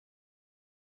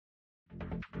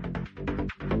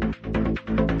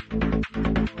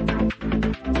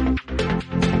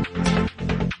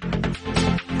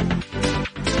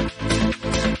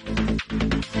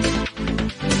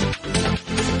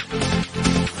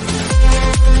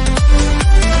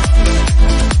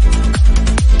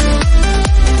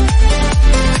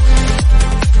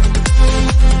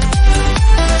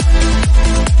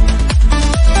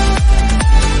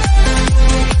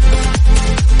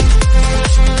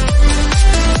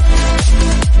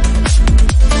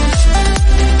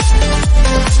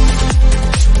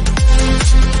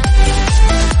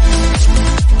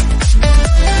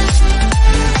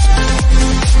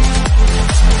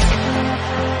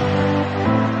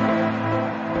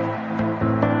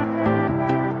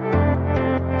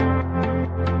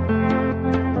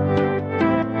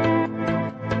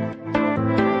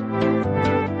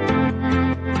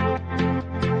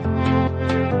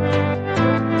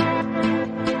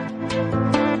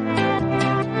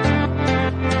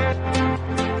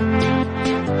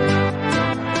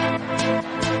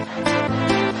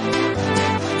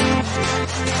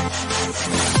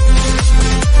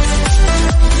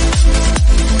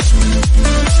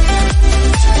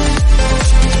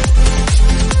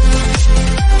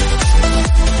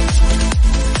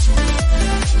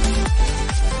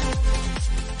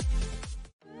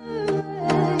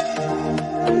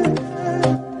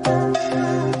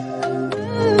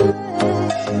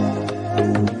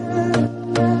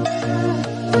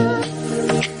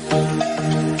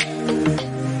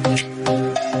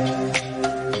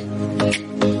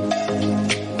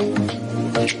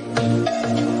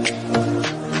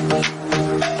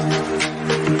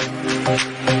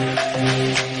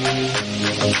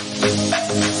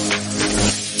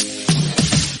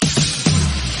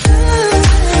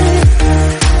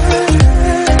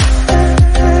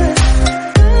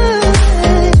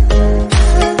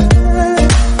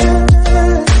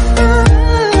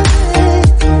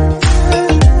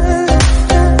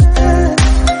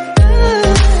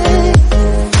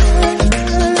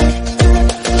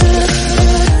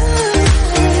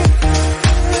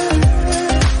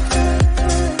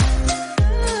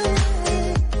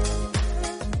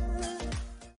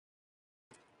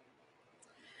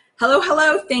Hello,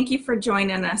 hello. Thank you for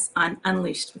joining us on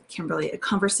Unleashed with Kimberly, a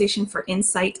conversation for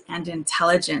insight and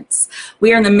intelligence.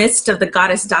 We are in the midst of the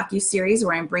Goddess docu-series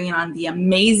where I'm bringing on the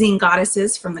amazing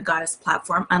goddesses from the Goddess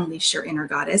platform, Unleash Your Inner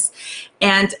Goddess.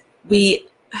 And we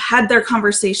had their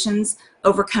conversations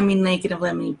overcoming negative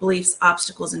limiting beliefs,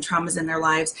 obstacles, and traumas in their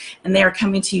lives. And they are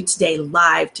coming to you today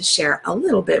live to share a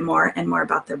little bit more and more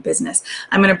about their business.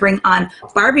 I'm going to bring on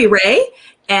Barbie Ray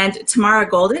and Tamara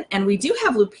Golden, and we do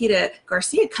have Lupita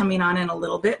Garcia coming on in a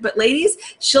little bit. But ladies,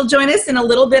 she'll join us in a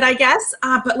little bit, I guess.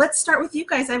 But let's start with you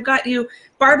guys. I've got you,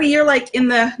 Barbie. You're like in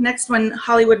the next one,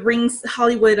 Hollywood window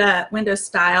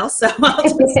style. So I'll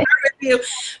just start with you.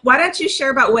 Why don't you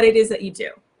share about what it is that you do?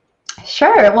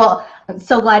 Sure. Well, I'm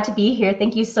so glad to be here.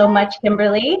 Thank you so much,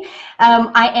 Kimberly.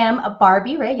 I am a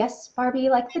Barbie Ray. Yes, Barbie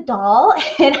like the doll.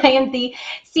 And I am the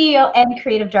CEO and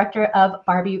creative director of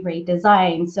Barbie Ray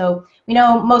Design. So we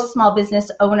know most small business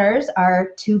owners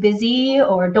are too busy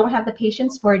or don't have the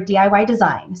patience for DIY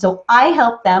design. So I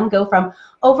help them go from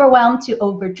overwhelmed to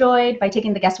overjoyed by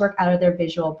taking the guesswork out of their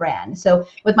visual brand. So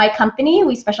with my company,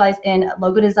 we specialize in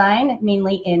logo design,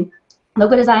 mainly in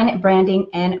logo design, branding,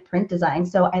 and print design.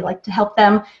 So I like to help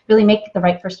them really make the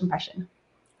right first impression.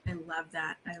 I love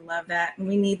that. I love that. And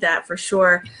we need that for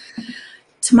sure.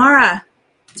 Tamara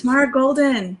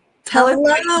Golden, tell us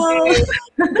what you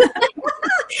do.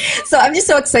 So I'm just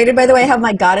so excited, by the way. I have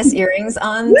my goddess earrings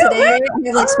on today. I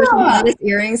have like special goddess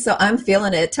earrings, so I'm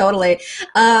feeling it totally.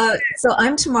 So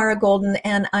I'm Tamara Golden,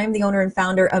 and I'm the owner and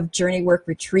founder of Journey Work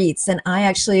Retreats. And I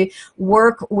actually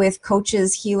work with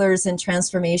coaches, healers, and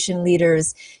transformation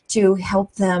leaders to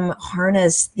help them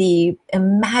harness the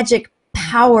magic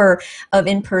power of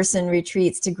in-person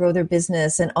retreats to grow their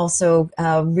business and also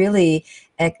really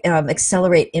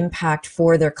accelerate impact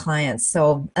for their clients.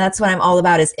 So that's what I'm all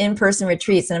about, is in-person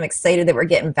retreats, and I'm excited that we're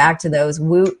getting back to those.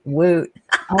 Woot, woot.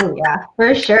 Oh yeah,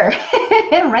 for sure.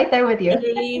 I'm right there with you.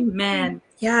 Amen.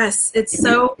 Yes, it's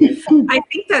so, I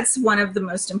think that's one of the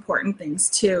most important things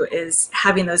too, is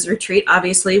having those retreat.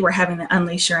 Obviously, we're having the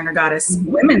Unleash Your Inner Goddess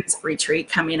Women's Retreat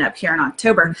coming up here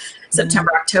in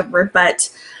September, October, but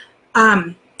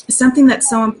something that's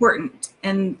so important,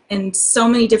 and so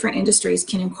many different industries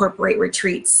can incorporate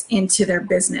retreats into their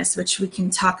business, which we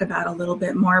can talk about a little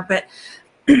bit more. But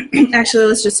actually,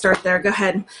 let's just start there. Go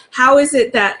ahead. How is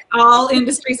it that all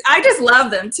industries, I just love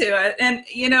them too. And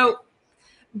you know,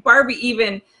 Barbie,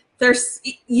 even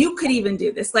you could even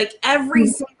do this. Like every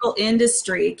single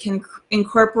industry can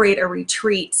incorporate a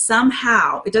retreat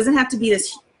somehow. It doesn't have to be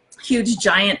this huge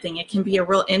giant thing. It can be a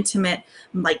real intimate,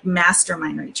 like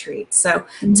mastermind retreat. So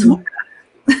Mhm.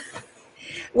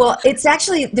 Well, it's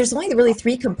actually, there's only really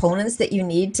three components that you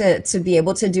need to be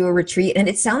able to do a retreat. And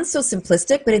it sounds so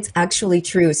simplistic, but it's actually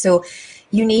true. So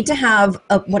you need to have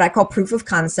what I call proof of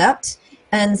concept.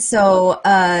 And so,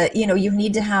 you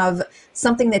need to have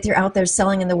something that you're out there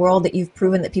selling in the world that you've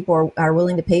proven that people are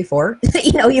willing to pay for.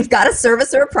 You've got a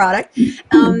service or a product.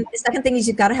 The second thing is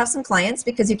you've got to have some clients,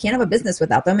 because you can't have a business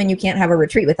without them, and you can't have a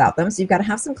retreat without them. So you've got to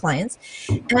have some clients.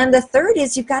 And the third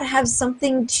is you've got to have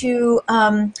something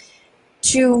some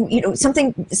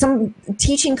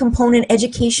teaching component,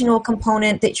 educational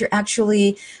component that you're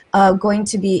actually going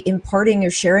to be imparting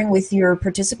or sharing with your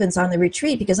participants on the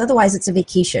retreat, because otherwise it's a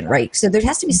vacation, right? So there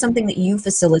has to be something that you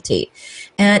facilitate,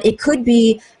 and it could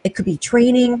be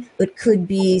training, it could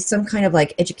be some kind of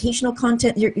like educational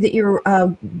content that you're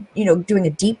doing a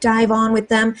deep dive on with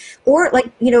them, or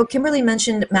like Kimberly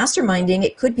mentioned masterminding.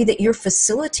 It could be that you're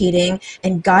facilitating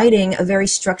and guiding a very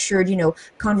structured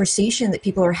conversation that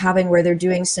people are having, where they're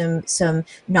doing some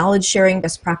knowledge sharing,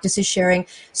 best practices sharing.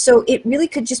 So it really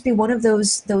could just be one of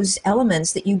those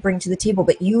elements that you bring to the table.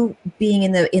 But you being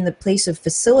in the place of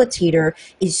facilitator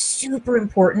is super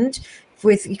important.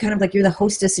 With you, kind of like you're the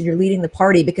hostess and you're leading the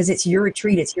party, because it's your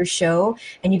retreat, it's your show,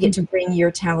 and you get to bring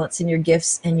your talents and your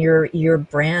gifts and your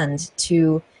brand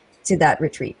to that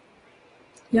retreat.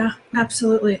 Yeah,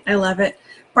 absolutely. I love it.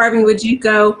 Barbie, would you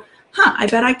go, I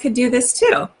bet I could do this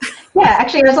too? Yeah,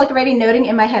 actually, I was like already noting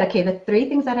in my head, okay, the three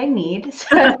things that I need.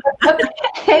 So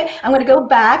I'm going to go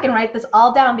back and write this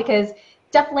all down, because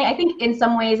definitely, I think in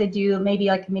some ways I do maybe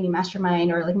like a mini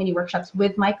mastermind or like mini workshops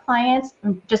with my clients,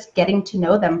 just getting to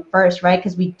know them first, right?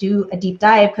 Because we do a deep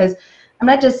dive, because I'm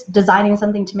not just designing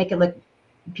something to make it look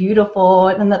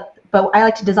beautiful, but I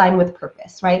like to design with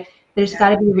purpose, right? There's got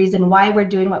to be a reason why we're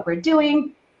doing what we're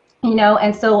doing,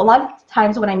 and so a lot of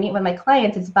times when I meet with my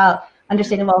clients, it's about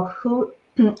understanding, well, who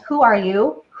are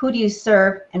you, who do you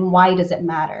serve, and why does it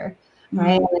matter,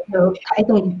 right? So I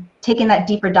think taking that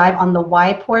deeper dive on the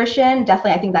why portion,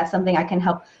 definitely I think that's something I can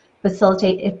help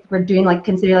facilitate if we're doing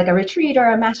consider like a retreat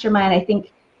or a mastermind. I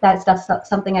think that's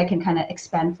something I can kind of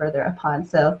expand further upon.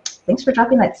 So thanks for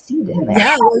dropping that seed in there.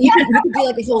 Yeah, well, you could do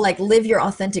like a whole live your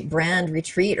authentic brand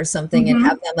retreat or something, and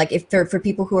have them if they're for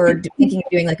people who are thinking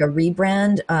of doing like a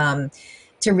rebrand,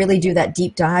 to really do that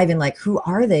deep dive in who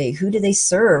are they, who do they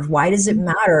serve, why does it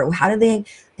matter, how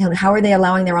are they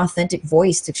allowing their authentic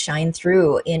voice to shine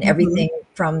through in everything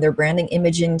from their branding,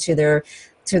 imaging to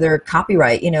their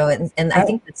copyright, and I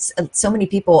think that's so many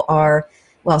people are.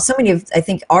 Well, so many of, I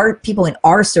think, our people in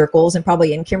our circles and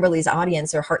probably in Kimberly's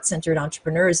audience are heart-centered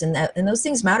entrepreneurs, and those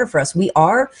things matter for us. We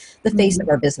are the face of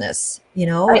our business,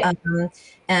 Right.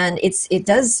 And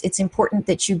it's important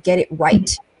that you get it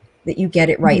right.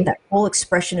 That whole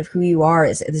expression of who you are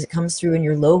as it comes through in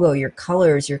your logo, your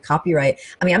colors, your copyright.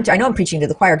 I mean, I know I'm preaching to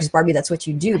the choir, because Barbie, that's what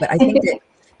you do, but I think that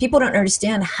people don't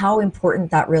understand how important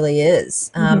that really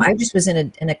is. I just was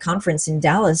in a conference in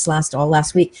Dallas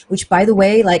last week, which, by the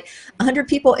way, 100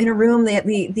 people in a room,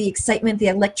 the excitement, the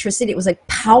electricity, it was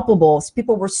palpable. So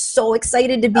people were so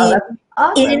excited to be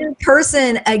Awesome. in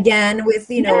person again with,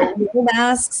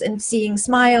 masks and seeing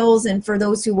smiles. And for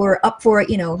those who were up for it,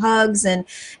 hugs, and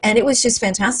it was just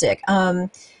fantastic.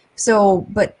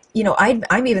 But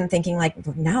I'm even thinking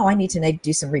now I need to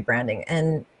do some rebranding,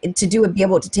 and be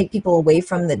able to take people away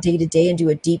from the day to day and do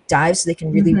a deep dive so they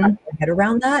can really wrap their head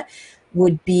around that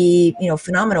would be,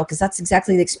 phenomenal, because that's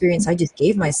exactly the experience I just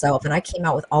gave myself, and I came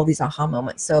out with all these aha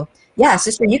moments. So yeah,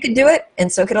 sister, you could do it,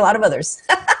 and so could a lot of others.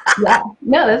 Yeah,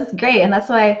 no, that's great. And that's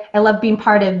why I love being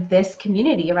part of this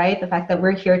community, right? The fact that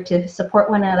we're here to support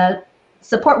one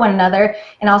another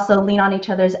and also lean on each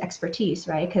other's expertise,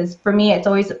 right? Because for me, it's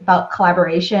always about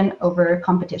collaboration over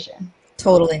competition.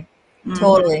 Totally.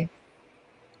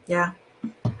 Yeah,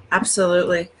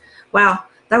 absolutely. Wow,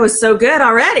 that was so good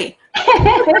already.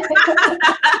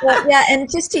 Well, yeah, and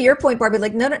just to your point, Barbie,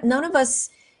 none of us,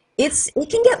 it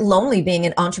can get lonely being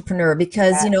an entrepreneur,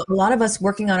 because a lot of us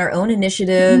working on our own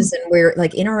initiatives, and we're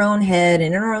in our own head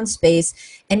and in our own space,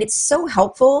 and it's so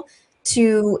helpful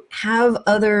to have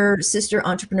other sister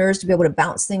entrepreneurs to be able to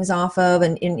bounce things off of.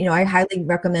 And I highly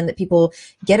recommend that people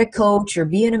get a coach or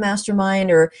be in a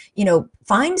mastermind, or,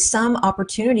 find some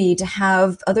opportunity to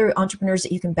have other entrepreneurs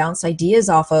that you can bounce ideas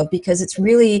off of, because it's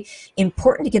really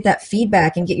important to get that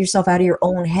feedback and get yourself out of your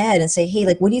own head and say, hey,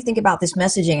 what do you think about this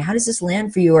messaging? How does this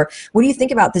land for you? Or what do you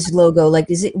think about this logo? What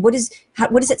does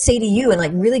it say to you?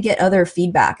 And really get other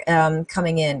feedback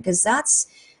coming in, because that's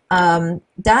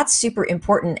super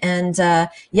important. And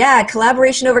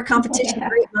collaboration over competition,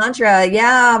 great mantra.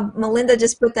 Yeah, Melinda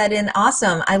just put that in.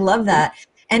 Awesome. I love that.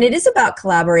 And it is about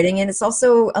collaborating, and it's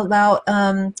also about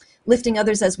lifting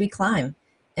others as we climb,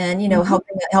 and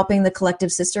helping the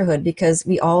collective sisterhood, because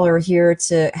we all are here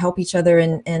to help each other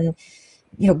and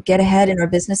get ahead in our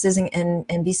businesses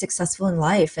and be successful in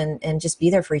life, and just be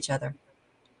there for each other.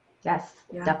 Yes,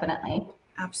 definitely.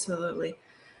 Absolutely.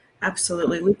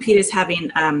 Absolutely. Lupita's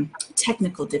having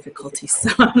technical difficulties, so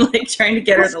I'm like trying to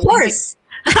get her to Of course.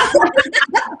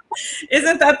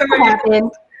 Isn't that the way?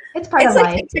 It's part of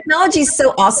life. Technology is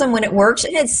so awesome when it works,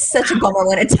 and it's such a bummer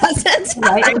when it doesn't.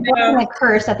 Right? It's a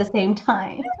curse at the same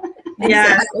time.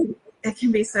 Yeah. Exactly. It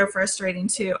can be so frustrating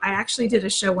too. I actually did a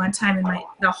show one time and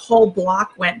the whole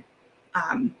block went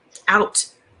out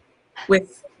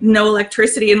with no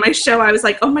electricity in my show. I was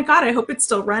like, oh my God, I hope it's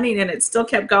still running, and it still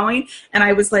kept going. And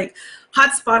I was like,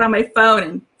 hotspot on my phone,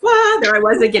 and there I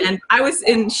was again. I was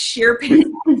in sheer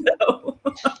pain. So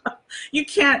you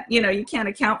can't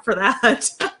account for that.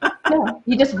 No,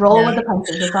 you just roll with the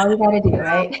punches. That's all you got to do,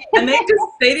 right? And they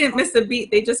didn't miss a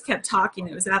beat. They just kept talking.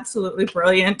 It was absolutely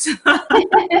brilliant.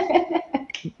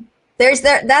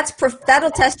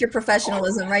 That'll test your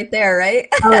professionalism right there, right?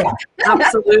 Oh, yeah.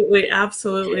 Absolutely.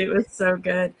 Absolutely. It was so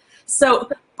good. So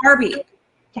Barbie,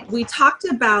 yes. We talked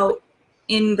about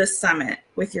in the summit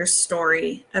with your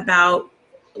story about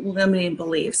limiting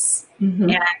beliefs. Mm-hmm.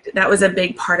 And that was a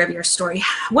big part of your story.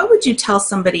 What would you tell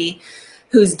somebody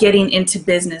who's getting into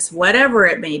business, whatever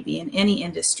it may be in any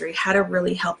industry, how to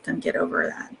really help them get over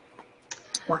that?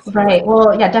 Right.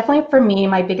 Well, yeah, definitely for me,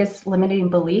 my biggest limiting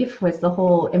belief was the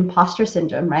whole imposter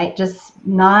syndrome, right? Just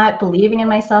not believing in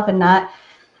myself and not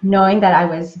knowing that I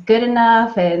was good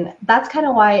enough. And that's kind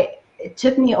of why it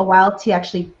took me a while to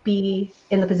actually be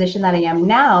in the position that I am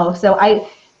now. So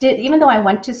even though I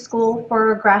went to school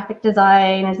for graphic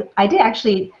design, I did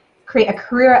actually create a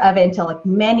career of it until like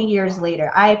many years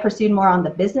later. I pursued more on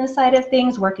the business side of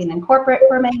things, working in corporate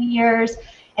for many years.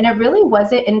 And it really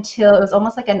wasn't until it was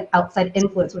almost like an outside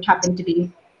influence, which happened to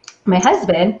be my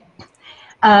husband,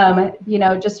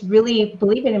 just really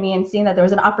believing in me and seeing that there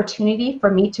was an opportunity for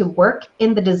me to work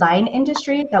in the design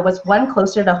industry that was one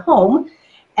closer to home.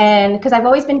 And because I've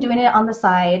always been doing it on the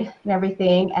side and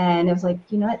everything. And it was like,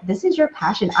 you know what, this is your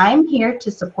passion. I'm here to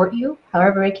support you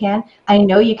however I can. I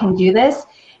know you can do this.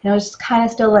 And I was just kind of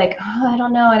still like, oh, I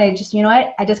don't know. And I just,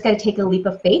 I just got to take a leap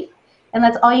of faith. And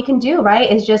that's all you can do,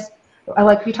 right? Is just,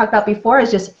 like we talked about before,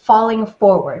 is just falling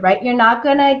forward, right? You're not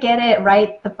going to get it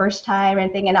right the first time or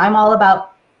anything. And I'm all about,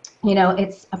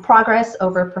 it's a progress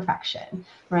over perfection,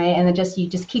 right? And you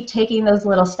just keep taking those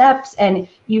little steps, and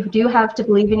you do have to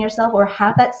believe in yourself or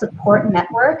have that support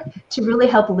network to really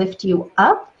help lift you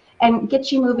up and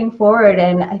get you moving forward.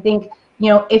 And I think,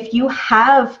 if you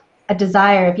have a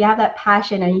desire, if you have that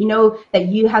passion, and you know that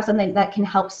you have something that can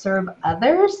help serve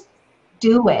others,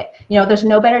 do it. There's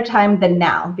no better time than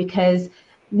now, because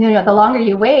the longer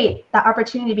you wait, that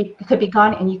opportunity could be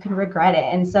gone and you can regret it.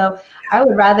 And so I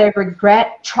would rather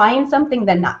regret trying something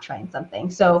than not trying something.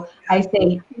 So I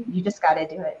say you just got to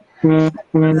do it.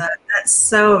 Mm-hmm. That's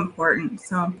so important.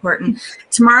 So important.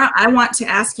 Tamara, I want to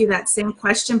ask you that same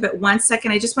question, but 1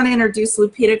 second, I just want to introduce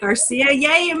Lupita Garcia.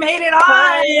 Yay, you made it on.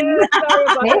 Sorry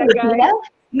about that, guys.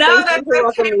 No, that's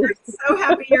okay. We're so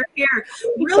happy you're here.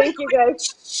 Really Thank you,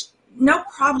 guys. No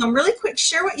problem. Really quick,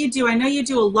 share what you do. I know you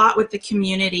do a lot with the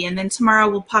community, and then tomorrow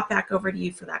we'll pop back over to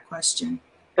you for that question.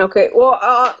 Okay.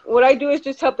 Well, what I do is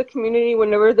just help the community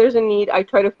whenever there's a need. I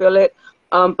try to fill it.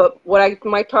 But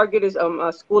my target is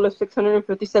a school of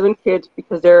 657 kids,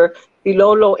 because they're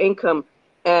below low income,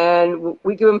 and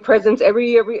we give them presents every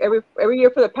year. Every year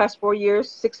for the past 4 years,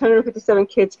 657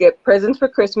 kids get presents for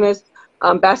Christmas,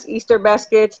 Easter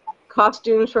baskets,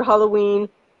 costumes for Halloween,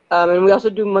 and we also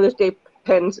do Mother's Day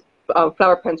pens.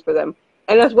 Flower pens for them,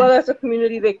 and as well as the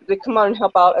community, they come out and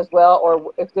help out as well,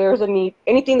 or if there's a need,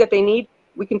 anything that they need,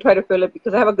 we can try to fill it,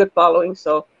 because I have a good following.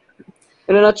 So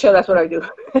in a nutshell, that's what I do.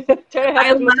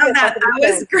 I love that. That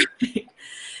was great.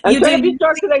 I'm trying to be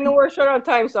short because I know we're short on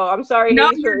time, so I'm sorry.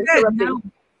 No, you're good.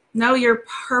 No, you're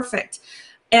perfect.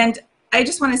 And I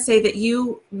just want to say that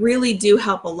you really do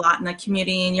help a lot in the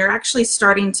community, and you're actually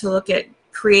starting to look at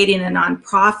creating a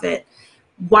nonprofit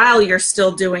while you're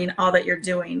still doing all that you're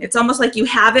doing. It's almost like you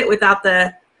have it without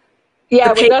the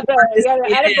without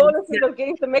the added bonuses of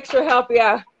getting some extra help.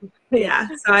 Yeah. Yeah.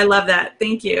 So I love that.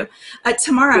 Thank you.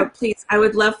 Tamara, please, I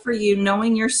would love for you,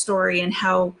 knowing your story and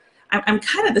how I'm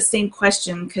kind of the same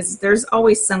question, because there's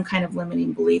always some kind of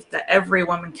limiting belief that every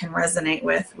woman can resonate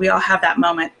with. We all have that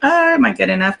moment. Oh, am I good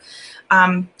enough?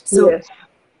 Yes.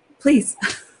 Please.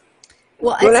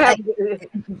 Well,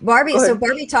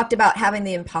 Barbie talked about having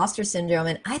the imposter syndrome,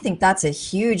 and I think that's a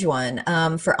huge one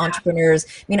for entrepreneurs.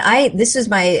 I mean, this is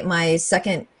my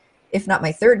second if not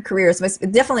my third career, so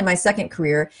definitely my second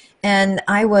career. And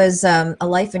I was a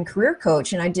life and career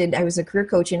coach, and I was a career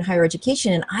coach in higher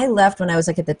education, and I left when I was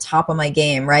like at the top of my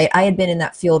game, right? I had been in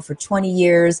that field for 20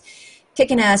 years,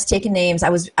 kicking ass, taking names. I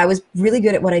was really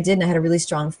good at what I did, and I had a really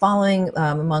strong following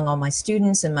among all my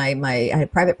students, and I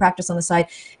had private practice on the side.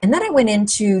 And then I went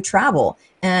into travel,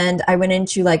 and I went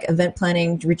into like event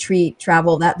planning, retreat,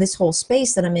 travel, this whole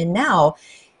space that I'm in now.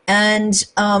 And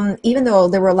even though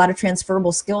there were a lot of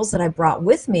transferable skills that I brought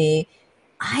with me,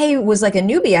 I was like a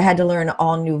newbie. I had to learn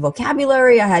all new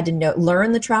vocabulary. I had to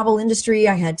learn the travel industry.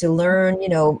 I had to learn,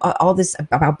 all this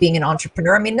about being an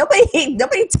entrepreneur. I mean,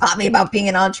 nobody taught me about being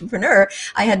an entrepreneur.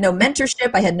 I had no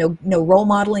mentorship. I had no role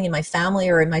modeling in my family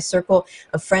or in my circle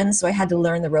of friends. So I had to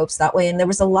learn the ropes that way. And there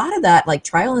was a lot of that, like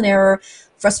trial and error,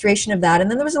 frustration of that. And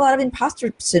then there was a lot of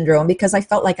imposter syndrome because I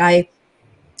felt like I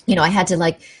had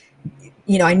to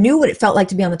I knew what it felt like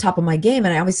to be on the top of my game,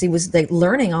 and I obviously was like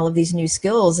learning all of these new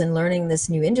skills and learning this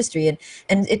new industry.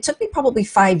 And it took me probably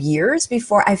 5 years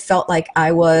before I felt like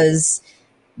I was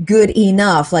good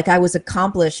enough, like I was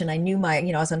accomplished, and I knew I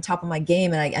was on top of my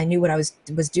game, and I knew what I was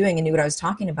doing and knew what I was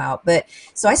talking about. But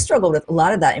so I struggled with a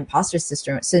lot of that imposter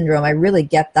syndrome. I really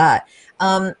get that.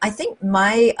 I think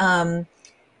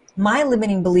my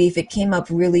limiting belief, it came up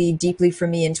really deeply for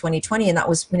me in 2020. And that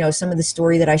was, some of the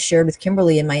story that I shared with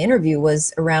Kimberly in my interview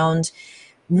was around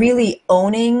really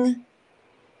owning.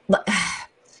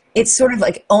 It's sort of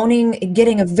like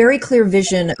getting a very clear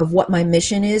vision of what my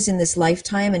mission is in this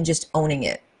lifetime and just owning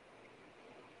it.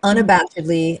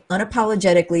 Unabashedly,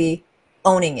 unapologetically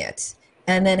owning it.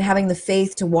 And then having the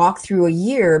faith to walk through a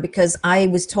year, because I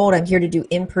was told I'm here to do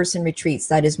in-person retreats.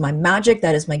 That is my magic.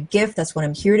 That is my gift. That's what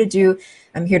I'm here to do.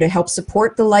 I'm here to help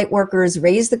support the light workers,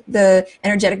 raise the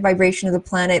energetic vibration of the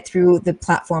planet through the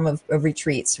platform of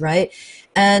retreats, right?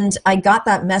 And I got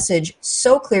that message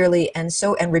so clearly and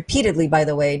repeatedly, by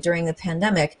the way, during the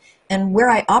pandemic. And where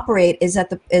I operate is at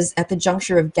the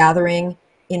juncture of gathering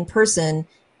in person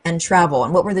and travel.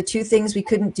 And what were the two things we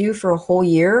couldn't do for a whole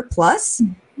year plus?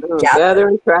 Gather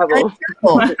and travel.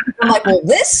 I'm like, well,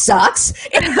 this sucks. So,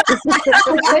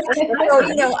 you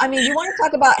want to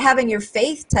talk about having your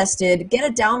faith tested, get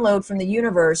a download from the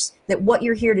universe that what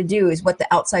you're here to do is what the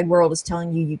outside world is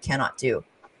telling you cannot do.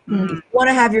 Mm-hmm. If you want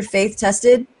to have your faith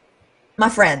tested, my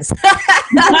friends.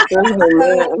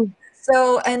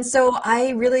 So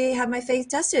I really have my faith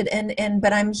tested,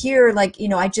 but I'm here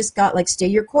I just got stay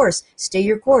your course.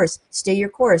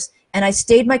 And I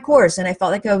stayed my course, and I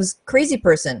felt like I was a crazy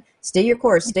person. Stay your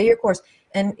course.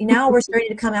 And now we're starting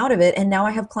to come out of it. And now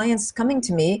I have clients coming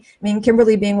to me,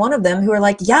 Kimberly being one of them, who are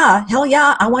like, yeah, hell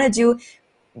yeah, I want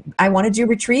to do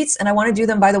retreats, and I want to do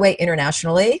them, by the way,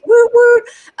 internationally. Woo woo.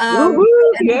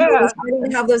 Yeah. We're starting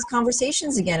to have those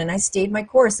conversations again. And I stayed my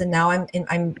course, and now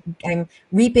I'm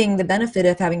reaping the benefit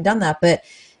of having done that. But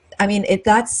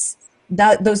it's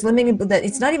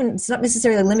not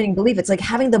necessarily a limiting belief. It's like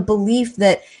having the belief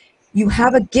that you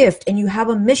have a gift and you have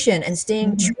a mission, and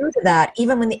staying true to that,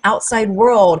 even when the outside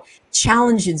world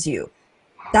challenges you.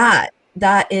 That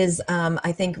is,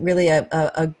 I think, really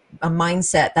a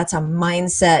mindset. That's a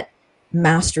mindset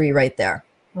mastery right there.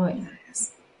 Oh,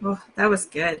 yes. Oh, that was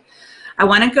good. I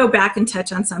want to go back and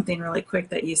touch on something really quick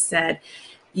that you said.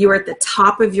 You were at the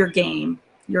top of your game.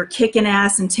 You're kicking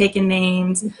ass and taking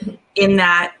names in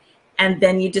that, and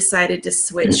then you decided to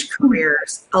switch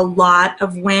careers. A lot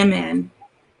of women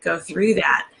go through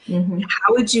that. Mm-hmm.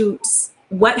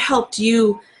 What helped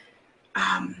you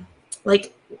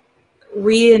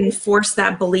reinforce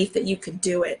that belief that you could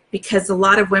do it? Because a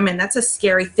lot of women, that's a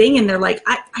scary thing. And they're like,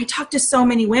 I talk to so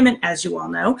many women, as you all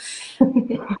know,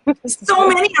 so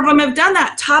many of them have done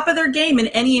that, top of their game in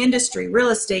any industry, real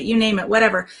estate, you name it,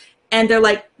 whatever. And they're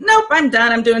like, nope, I'm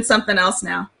done. I'm doing something else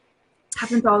now.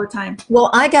 Happens all the time. Well,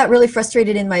 I got really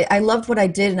frustrated I loved what I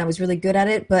did, and I was really good at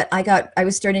it, but I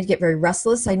was starting to get very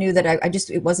restless. I knew that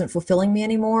it wasn't fulfilling me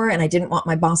anymore, and I didn't want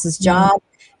my boss's job.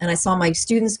 And I saw my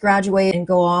students graduate and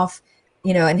go off,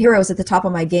 and here I was at the top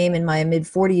of my game in my mid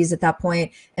 40s at that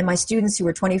point, and my students who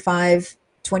were 25,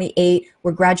 28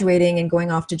 were graduating and going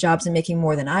off to jobs and making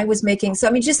more than I was making.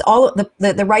 So, just all of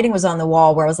the writing was on the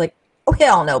wall, where I was like, oh,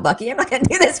 hell no, Bucky, I'm not going to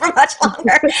do this for much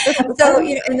longer. So,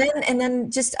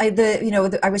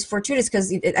 I was fortuitous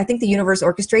because I think the universe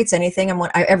orchestrates anything.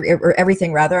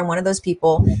 Everything rather. I'm one of those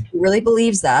people who really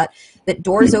believes that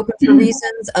doors open for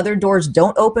reasons, other doors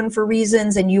don't open for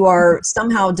reasons, and you are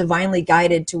somehow divinely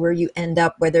guided to where you end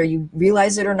up, whether you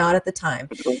realize it or not at the time.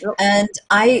 And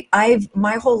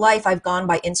my whole life, I've gone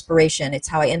by inspiration. It's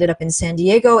how I ended up in San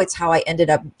Diego. It's how I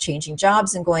ended up changing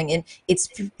jobs and going in. It's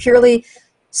purely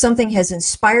something has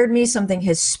inspired me, something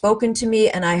has spoken to me,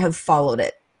 and I have followed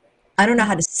it. I don't know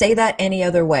how to say that any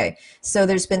other way. So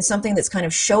there's been something that's kind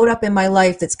of showed up in my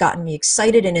life that's gotten me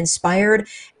excited and inspired.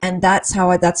 And that's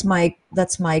how that's my,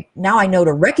 now I know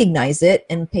to recognize it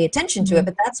and pay attention to it,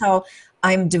 but that's how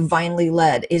I'm divinely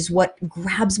led, is what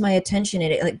grabs my attention.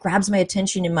 And it like grabs my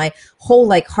attention in my whole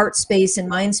like heart space and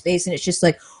mind space. And it's just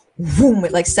like, boom,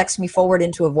 it like sucks me forward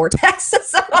into a vortex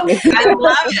I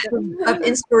love it. of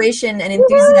inspiration and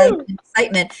enthusiasm and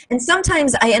excitement. And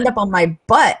sometimes I end up on my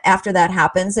butt after that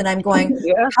happens and I'm going,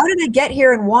 how did I get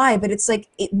here and why? But it's like,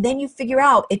 then you figure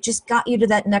out it just got you to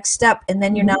that next step. And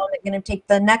then you're now going to take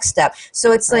the next step.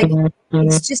 So it's like,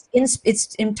 it's just,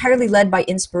 it's entirely led by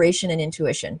inspiration and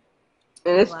intuition.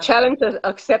 And it's challenge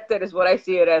accepted is what I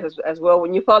see it as well.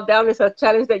 When you fall down, it's a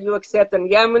challenge that you accept. And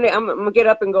yeah, I'm gonna get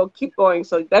up and go, keep going.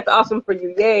 So that's awesome for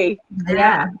you. Yay.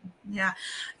 Yeah. Yeah.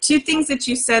 Two things that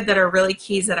you said that are really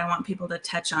keys that I want people to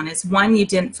touch on is, one, you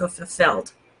didn't feel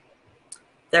fulfilled.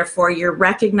 Therefore, you're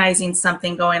recognizing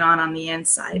something going on the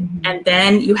inside. And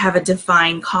then you have a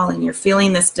divine calling. You're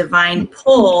feeling this divine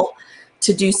pull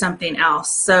to do something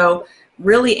else. So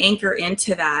really anchor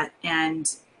into that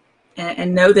and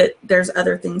know that there's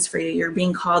other things for you. You're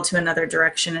being called to another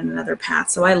direction and another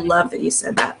path. So I love that you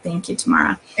said that. Thank you,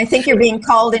 Tamara. I think you're being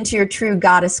called into your true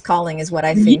goddess calling is what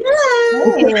I think.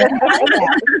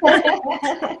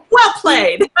 Well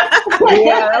played.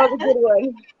 Yeah, that was a good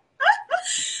one.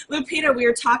 Lupita, we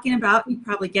were talking about, you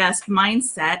probably guessed,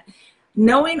 mindset.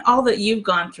 Knowing all that you've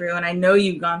gone through, and I know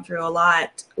you've gone through a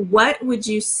lot, what would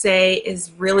you say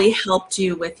has really helped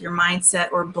you with your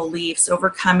mindset or beliefs,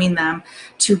 overcoming them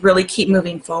to really keep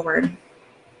moving forward?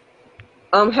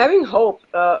 Having hope,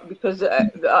 because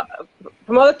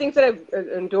from all the things that I've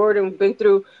endured and been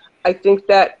through, I think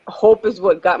that hope is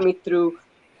what got me through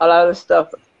a lot of the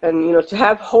stuff. And, you know, to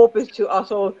have hope is to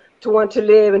also to want to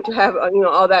live and to have, you know,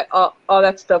 all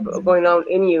that stuff going on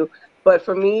in you. But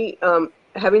for me,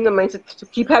 having the mindset to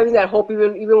keep having that hope,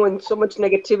 even when so much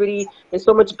negativity and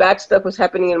so much bad stuff was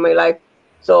happening in my life.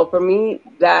 So for me,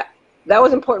 that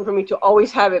was important for me to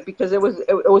always have it, because it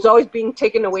was always being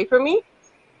taken away from me,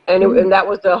 and and that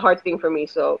was the hard thing for me.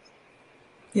 So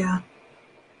yeah,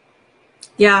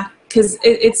 because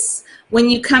it's when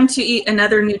you come to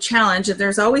another new challenge, and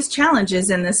there's always challenges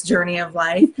in this journey of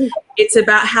life. It's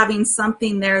about having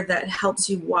something there that helps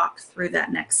you walk through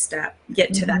that next step,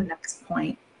 get to that next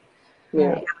point.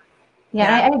 Yeah.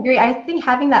 Yeah, I agree. I think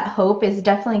having that hope is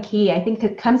definitely key. I think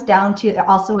it comes down to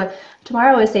also what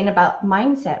Tamara was saying about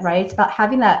mindset, right? It's about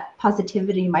having that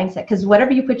positivity mindset, because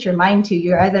whatever you put your mind to,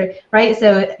 you're either, right?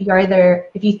 So you're either,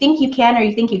 if you think you can or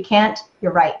you think you can't,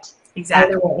 you're right.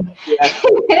 Exactly. Either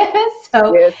way.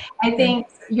 So I think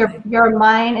your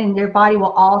mind and your body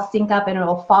will all sync up and it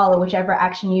will follow whichever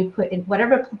action you put in,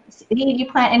 whatever seed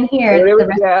you plant in here, the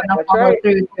rest of it will follow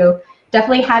through. So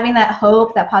definitely having that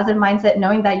hope, that positive mindset,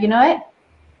 knowing that, you know what,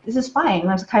 this is fine.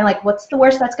 I was kind of like, what's the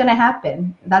worst that's going to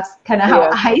happen? That's kind of how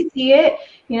I see it.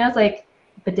 You know, it's like,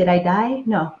 but did I die?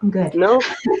 No, I'm good. No.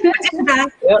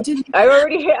 I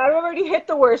already hit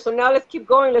the worst. So now let's keep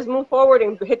going. Let's move forward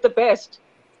and hit the best.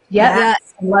 Yeah,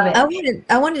 I love it.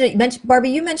 I wanted to mention, Barbie,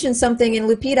 you mentioned something, and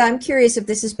Lupita, I'm curious if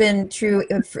this has been true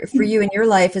for you in your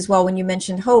life as well when you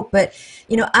mentioned hope. But,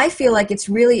 you know, I feel like it's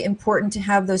really important to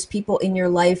have those people in your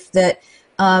life that,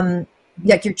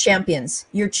 like your champions,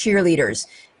 your cheerleaders,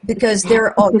 because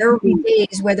there will be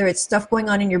days, whether it's stuff going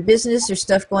on in your business or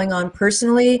stuff going on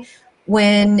personally,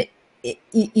 when,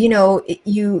 you know,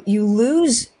 you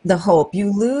lose the hope,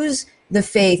 you lose the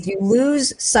faith, you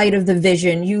lose sight of the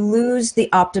vision, you lose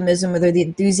the optimism or the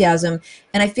enthusiasm.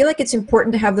 And I feel like it's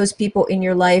important to have those people in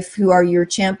your life who are your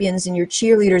champions and your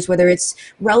cheerleaders, whether it's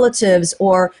relatives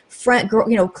or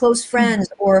close friends,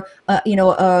 or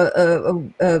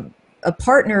a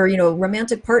partner, you know,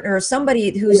 romantic partner, or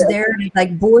somebody who's there to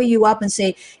like buoy you up and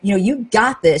say, you know, you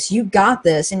got this.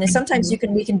 And then sometimes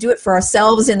we can do it for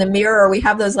ourselves in the mirror, or we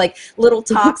have those like little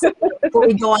talks before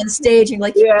we go on stage and you're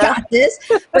like, you got this.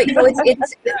 But you know,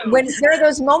 it's when there are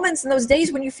those moments and those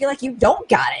days when you feel like you don't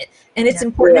got it. And it's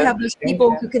important to have those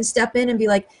people who can step in and be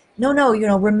like, no, you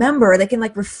know, remember, they can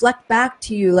like reflect back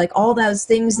to you, like all those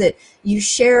things that you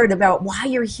shared about why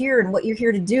you're here and what you're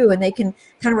here to do. And they can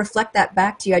kind of reflect that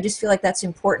back to you. I just feel like that's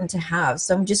important to have.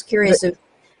 So I'm just curious if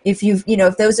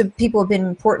those people have been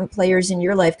important players in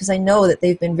your life, because I know that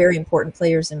they've been very important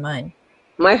players in mine.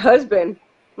 My husband,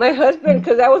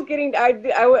 because I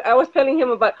was telling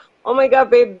him about, oh my God,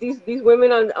 babe, these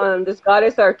women on this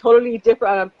goddess are totally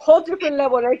different, on a whole different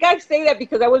level. And I gotta say that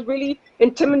because I was really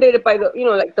intimidated by the, you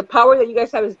know, like the power that you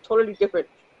guys have is totally different.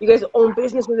 You guys own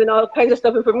businesses and all kinds of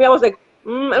stuff. And for me, I was like,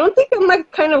 I don't think I'm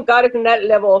like kind of goddess in that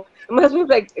level. And my husband was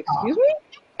like, excuse me?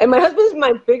 And my husband's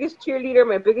my biggest cheerleader,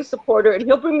 my biggest supporter, and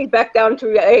he'll bring me back down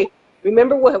to, hey,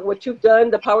 remember what you've done,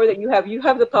 the power that you have. You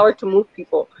have the power to move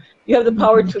people. You have the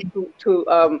power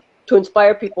to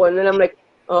inspire people. And then I'm like,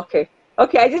 okay,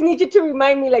 I just need you to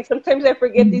remind me. Like sometimes I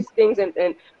forget these things,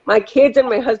 and my kids and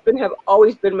my husband have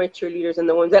always been my cheerleaders, and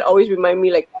the ones that always remind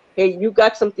me, like, hey, you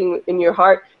got something in your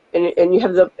heart, and you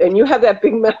have that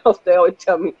big mouth. They always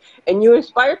tell me, and you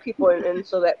inspire people, and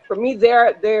so that for me,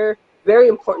 they're very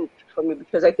important for me,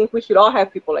 because I think we should all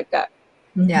have people like that.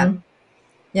 Yeah.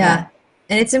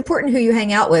 And it's important who you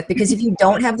hang out with, because if you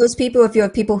don't have those people, if you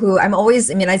have people who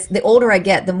the older I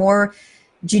get, the more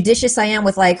judicious I am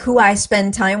with like who I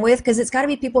spend time with, because it's got to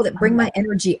be people that bring my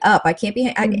energy up. I can't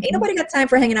be, ain't nobody got time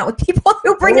for hanging out with people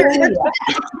who bring their energy up.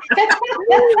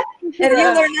 And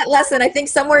you learn that lesson, I think,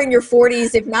 somewhere in your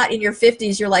 40s, if not in your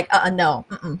 50s, you're like, no.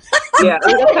 Yeah,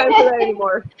 I don't have time for that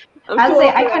anymore. I'd say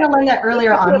I kind of learned that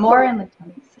earlier on, more in the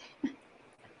 20s.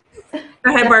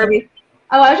 Go ahead, Barbie.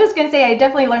 Oh, I was just going to say, I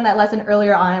definitely learned that lesson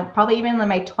earlier on, probably even in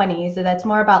my 20s. So that's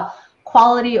more about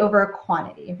quality over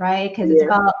quantity, right? Because it's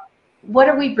about what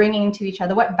are we bringing to each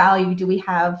other? What value do we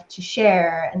have to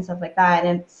share and stuff like that?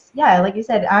 And it's, like you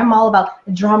said, I'm all about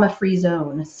the drama-free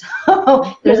zone.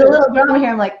 So there's a little drama here.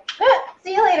 I'm like,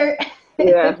 see you later.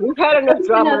 Yeah, we've had enough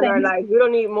drama in our lives. We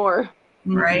don't need more.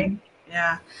 Right.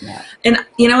 Yeah. And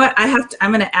you know what?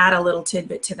 I'm going to add a little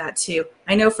tidbit to that too.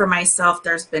 I know for myself,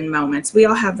 there's been moments. We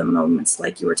all have the moments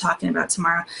like you were talking about,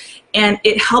 Tamara. And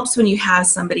it helps when you have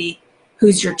somebody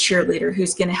who's your cheerleader,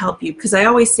 who's going to help you. Because I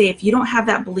always say, if you don't have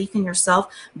that belief in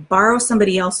yourself, borrow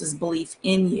somebody else's belief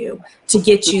in you to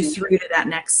get you through to that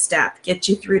next step, get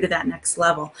you through to that next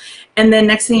level. And then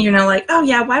next thing you know, like, oh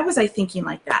yeah, why was I thinking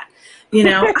like that? You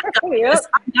know,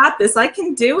 I got this, I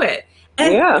can do it.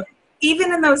 And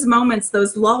even in those moments,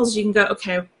 those lulls, you can go,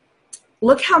 okay,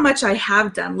 look how much I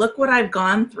have done. Look what I've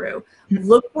gone through.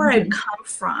 Look where I've come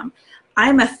from.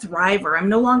 I'm a thriver. I'm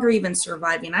no longer even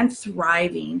surviving. I'm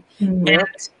thriving.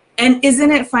 And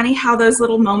isn't it funny how those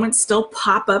little moments still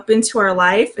pop up into our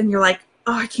life and you're like,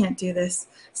 oh, I can't do this.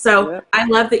 So I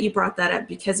love that you brought that up,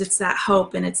 because it's that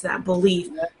hope and it's that belief,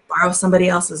 borrow somebody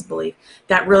else's belief,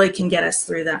 that really can get us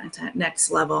through that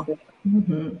next level.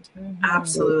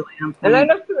 Absolutely. And I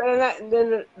love to,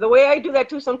 then the way I do that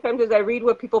too sometimes is I read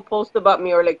what people post about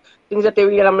me, or like things that they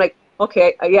read, and I'm like,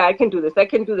 okay, I can do this. I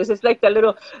can do this. It's like that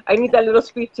little, I need that little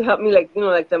speech to help me, like, you know,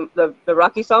 like the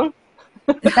Rocky song.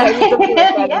 I need something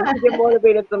like that to get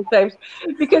motivated sometimes,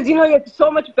 because, you know,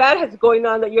 so much bad has going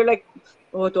on that you're like,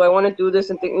 oh, do I want to do this?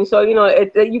 And so, you know,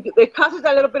 it causes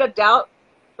that little bit of doubt,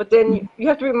 but then you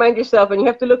have to remind yourself, and you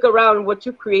have to look around what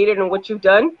you created and what you've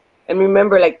done, and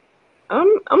remember, like, I'm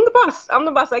the boss. I'm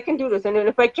the boss. I can do this. And then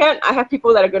if I can't, I have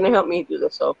people that are going to help me do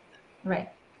this. So,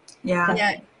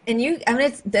 Yeah. And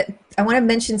I want to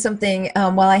mention something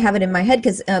while I have it in my head,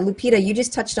 because Lupita, you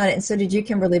just touched on it, and so did you,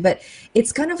 Kimberly. But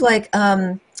it's kind of like,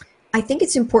 I think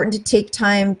it's important to take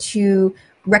time to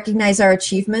recognize our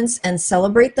achievements and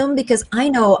celebrate them, because I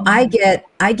know I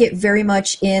get very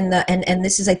much in the, and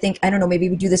this is, I think, I don't know, maybe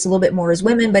we do this a little bit more as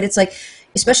women, but it's like,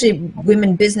 especially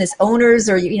women business owners,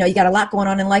 or, you know, you got a lot going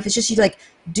on in life. It's just, you like,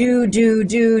 do, and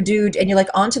you're like,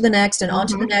 on to the next, and on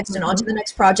to the next, and on to the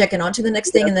next project, and on to the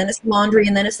next thing, and then it's laundry,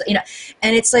 and then it's, you know,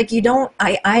 and it's like, you don't,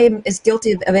 I am as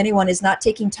guilty of anyone is not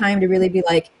taking time to really be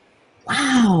like,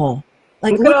 wow,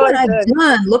 like, look what I've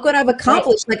done. Look what I've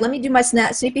accomplished. Like, let me do my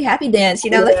Sleepy Happy dance, you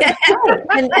know, like,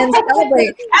 and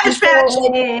celebrate.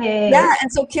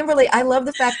 And so, Kimberly, I love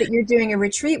the fact that you're doing a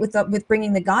retreat with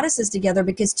bringing the goddesses together,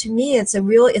 because to me, it's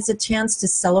a chance to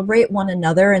celebrate one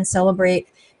another and celebrate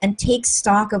and take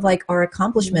stock of like our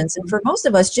accomplishments. And for most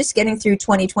of us, just getting through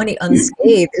 2020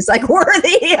 unscathed is like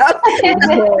worthy of,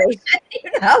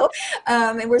 you know,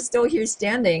 and we're still here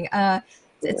standing.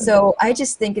 So I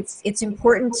just think it's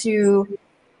important to,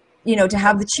 you know, to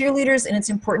have the cheerleaders, and it's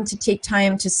important to take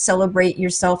time to celebrate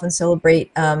yourself and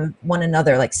celebrate one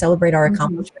another, like celebrate our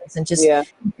accomplishments, and just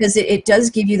because it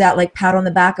does give you that like pat on the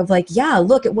back of like, yeah,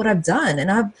 look at what I've done.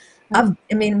 And I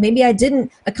mean, maybe I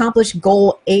didn't accomplish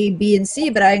goal A, B, and C,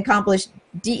 but I accomplished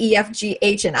D, E, F, G,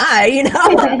 H, and I, you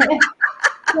know?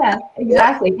 Yeah,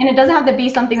 exactly. And it doesn't have to be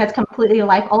something that's completely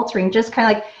life altering, just kind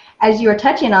of like, as you were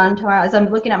touching on, Tamara, as I'm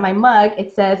looking at my mug,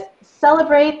 it says,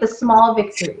 celebrate the small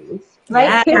victories,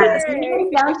 right? Yes.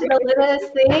 Down to the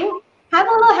littlest thing, have a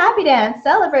little happy dance,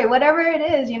 celebrate whatever it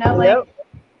is, you know, like,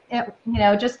 you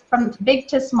know, just from big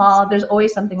to small, there's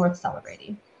always something worth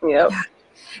celebrating.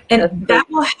 And that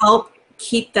will help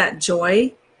keep that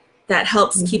joy, that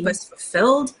helps keep us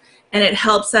fulfilled, and it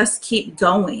helps us keep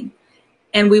going.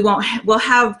 And we'll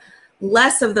have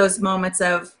less of those moments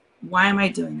of, why am I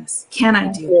doing this? Can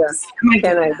I do Yeah. this? Am I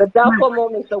Can doing I? The that? doubtful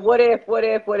moments, the what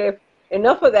if.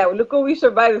 Enough of that. Look what we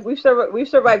survived. We've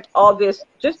survived all this,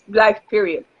 just life,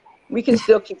 period. We can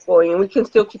still keep going, and we can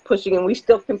still keep pushing, and we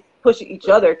still can push each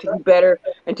other to be better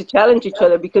and to challenge each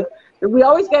other, because we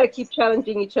always got to keep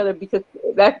challenging each other, because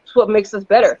that's what makes us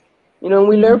better. You know, and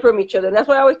we learn from each other. And that's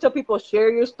why I always tell people,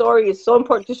 share your story. It's so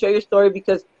important to share your story,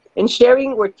 because in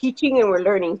sharing, we're teaching and we're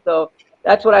learning. So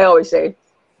that's what I always say.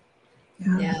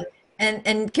 Yeah.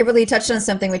 And Kimberly touched on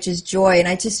something, which is joy. And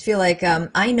I just feel like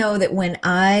I know that when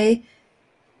I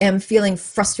am feeling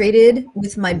frustrated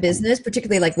with my business,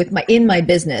 particularly like with my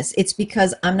business, it's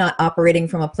because I'm not operating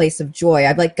from a place of joy.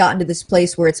 I've like gotten to this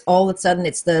place where it's all of a sudden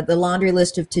it's the laundry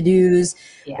list of to-dos,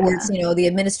 or it's, you know, the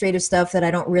administrative stuff that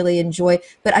I don't really enjoy.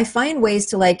 But I find ways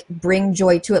to like bring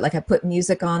joy to it. Like I put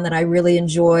music on that I really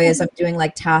enjoy as I'm doing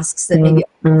like tasks that maybe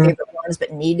aren't my favorite ones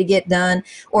but need to get done.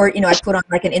 Or, you know, I put on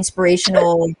like an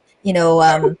inspirational, you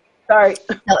know, Sorry.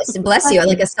 bless you,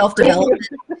 like a self-development,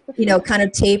 you know, kind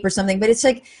of tape or something. But it's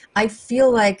like, I feel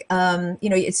like, you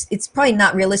know, it's probably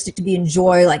not realistic to be in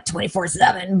joy like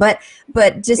 24/7,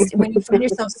 but just when you find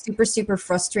yourself super, super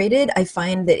frustrated, I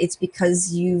find that it's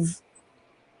because you've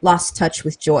lost touch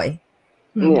with joy.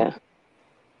 Yeah.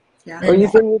 Yeah. Or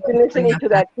you've been listening to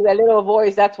that little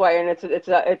voice. That's why, and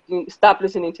it's stop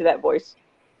listening to that voice.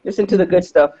 Listen to the good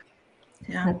stuff.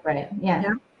 Yeah. That's right. Yeah.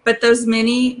 Yeah. But those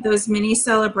mini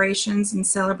celebrations and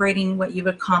celebrating what you've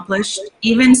accomplished,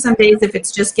 even some days if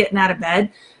it's just getting out of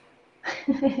bed,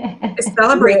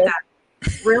 celebrate that.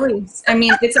 Really, I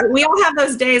mean, we all have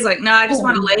those days like, no, I just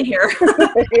want to lay here.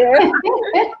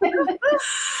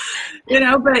 You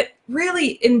know, but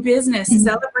really in business,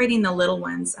 celebrating the little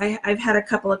ones. I've had a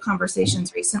couple of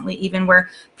conversations recently, even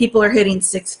where people are hitting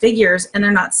 6 figures and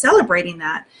they're not celebrating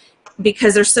that,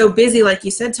 because they're so busy, like you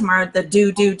said, Tamara, the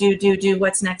do,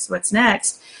 what's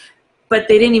next, but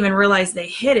they didn't even realize they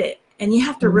hit it. And you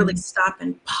have to really stop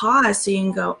and pause so you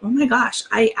can go, oh my gosh,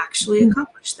 I actually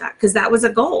accomplished that, because that was a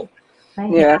goal.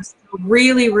 Right. Yeah. So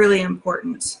really, really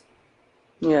important.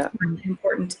 Yeah. Really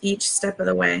important each step of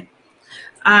the way.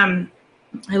 I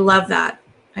love that.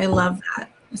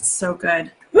 It's so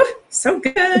good. Woo, so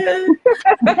good.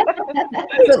 But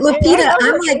Lupita,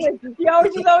 I'm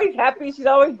like, she's always happy. She's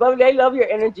always bubbly. I love your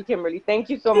energy, Kimberly. Thank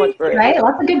you so much for it. Right?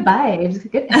 Lots of good vibes.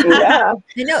 Good. Yeah.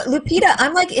 I know, Lupita,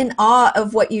 I'm like in awe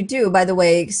of what you do, by the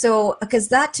way. So, because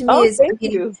that to me is, Thank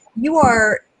you. You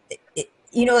are,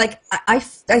 you know, like I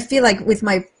feel like with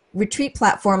my retreat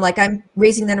platform, like I'm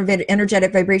raising the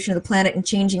energetic vibration of the planet and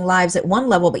changing lives at one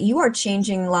level, but you are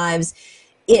changing lives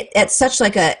at such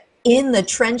like a in the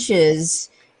trenches,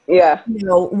 Yeah. you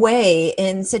know, way,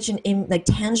 in such an like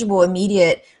tangible,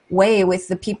 immediate way with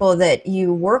the people that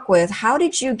you work with. How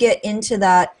did you get into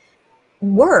that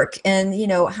work? And, you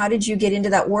know, how did you get into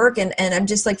that work? And I'm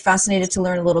just like fascinated to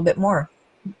learn a little bit more.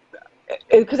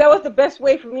 Because that was the best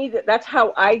way for me. That's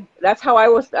how I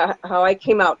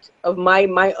came out of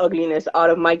my ugliness, out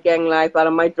of my gang life, out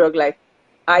of my drug life.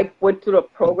 I went through a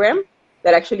program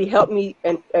that actually helped me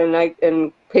and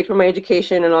paid for my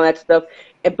education and all that stuff.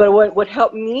 But what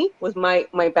helped me was my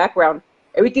background.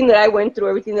 Everything that I went through,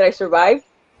 everything that I survived,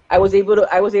 I was able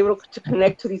to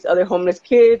connect to these other homeless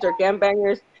kids or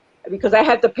gangbangers, because I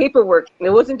had the paperwork. And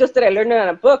it wasn't just that I learned it on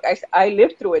a book. I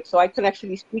lived through it, so I can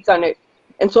actually speak on it.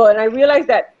 And I realized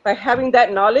that by having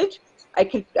that knowledge, I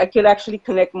could actually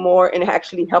connect more and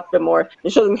actually help them more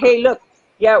and show them, hey, look,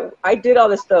 yeah, I did all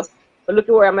this stuff, but look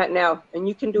at where I'm at now, and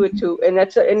you can do it too. And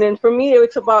then for me,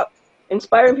 it's about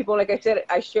inspiring people. Like I said,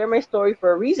 I share my story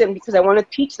for a reason, because I want to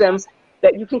teach them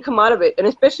that you can come out of it. And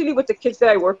especially with the kids that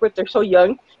I work with, they're so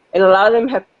young, and a lot of them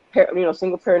have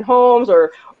single parent homes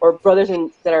or brothers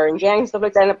that are in gangs, stuff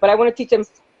like that. But I want to teach them,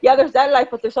 yeah, there's that life,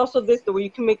 but there's also this, where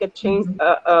you can make a change,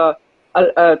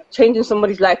 a change in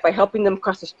somebody's life by helping them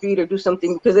cross the street or do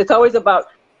something, because it's always about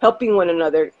helping one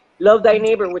another. Love Thy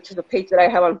Neighbor, which is a page that I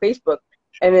have on Facebook.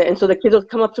 And so the kids will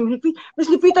come up to me, Miss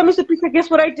Lupita, guess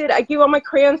what I did? I gave all my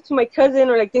crayons to my cousin,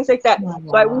 or like things like that. Wow.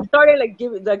 So we started like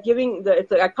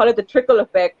I call it the trickle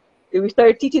effect. We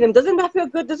started teaching them, doesn't that feel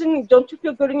good? Don't you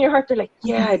feel good in your heart? They're like,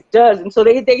 yeah, it does. And so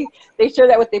they share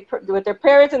that with their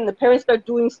parents, and the parents start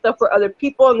doing stuff for other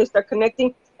people, and they start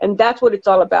connecting. And that's what it's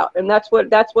all about. And that's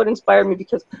what inspired me,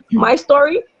 because my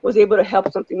story was able to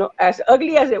help something. As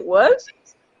ugly as it was,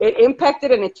 it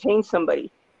impacted and it changed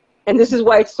somebody. And this is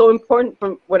why it's so important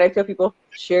from when I tell people,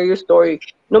 share your story.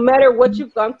 No matter what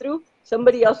you've gone through,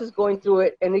 somebody else is going through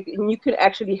it, and you can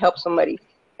actually help somebody.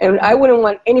 And I wouldn't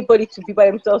want anybody to be by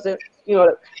themselves and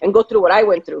go through what I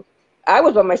went through. I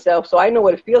was by myself, so I know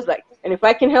what it feels like. And if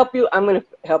I can help you, I'm going to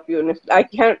help you. And if I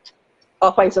can't,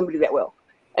 I'll find somebody that will.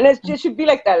 And it should be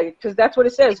like that, because that's what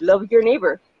it says, love your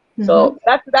neighbor. So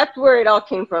that's where it all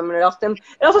came from. And it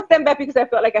also stemmed back because I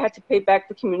felt like I had to pay back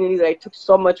the community that I took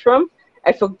so much from.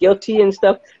 I felt guilty and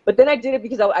stuff, but then I did it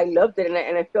because I loved it, and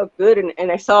I felt good,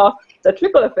 and I saw the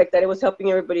trickle effect that it was helping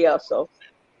everybody else. So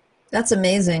That's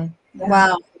amazing. Yeah.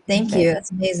 Wow. Thank you. That's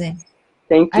amazing.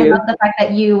 thank I you. love the fact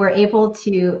that you were able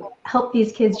to help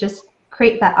these kids just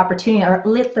create that opportunity, or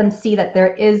let them see that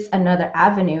there is another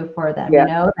avenue for them, Yeah.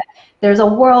 you know, that there's a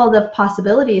world of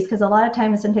possibilities. Because a lot of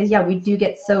times, sometimes, yeah, we do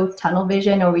get so tunnel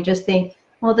vision, or we just think,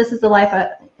 well, this is the life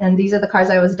and these are the cards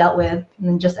I was dealt with, and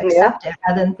then just accept it,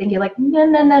 rather than thinking like, no,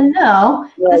 no, no, no,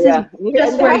 this is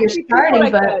just where you're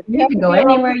starting, but you can go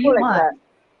anywhere you want.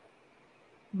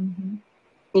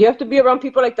 You have to be around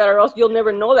people like that, or else you'll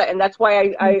never know that. And that's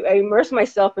why I immerse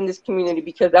myself in this community,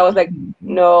 because I was like,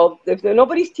 no, if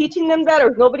nobody's teaching them that,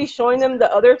 or if nobody's showing them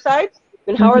the other side,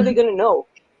 then how are they going to know?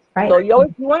 Right. So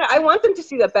I want them to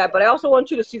see the bad, but I also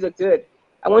want you to see the good.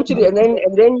 I want you to, and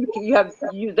then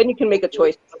you can make a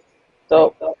choice.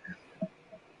 So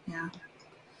Yeah.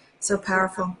 So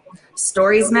powerful.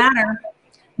 Stories matter.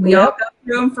 We all go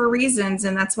through them for reasons,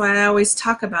 and that's why I always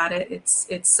talk about it.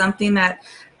 It's something that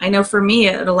I know for me,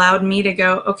 it allowed me to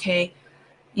go, okay,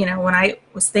 you know, when I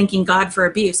was thanking God for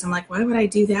abuse, I'm like, why would I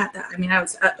do that? I mean, I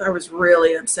was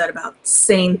really upset about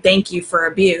saying thank you for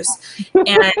abuse.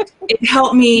 And it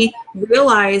helped me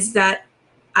realize that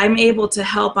I'm able to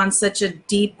help on such a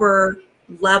deeper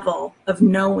level of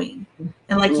knowing.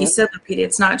 And like you said, Lupita,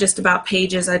 it's not just about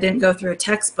pages. I didn't go through a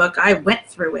textbook. I went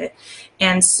through it.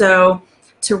 And so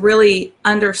to really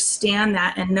understand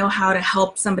that and know how to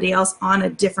help somebody else on a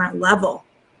different level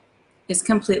is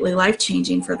completely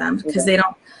life-changing for them, because they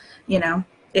don't, you know,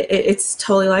 it's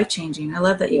totally life-changing. I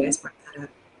love that you guys brought that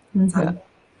up.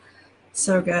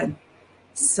 So good.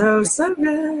 So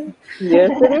good.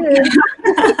 yes, it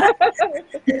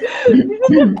is.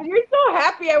 You're so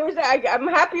happy. I'm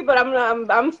happy, but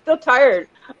I'm still tired.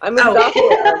 I'm exhausted.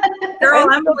 Girl,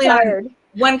 I'm still really tired.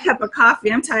 One cup of coffee.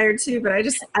 I'm tired too, but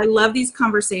I love these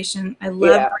conversations. I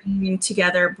love bringing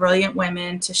together brilliant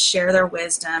women to share their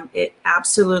wisdom. It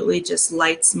absolutely just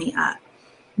lights me up.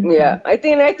 Yeah, I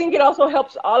think it also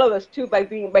helps all of us too by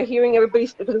hearing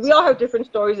everybody's, because we all have different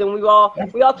stories, and we all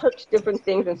touch different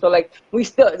things, and so like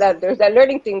there's that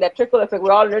learning thing, that trickle effect.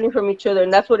 We're all learning from each other,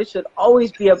 and that's what it should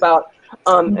always be about.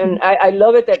 And I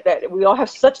love it that we all have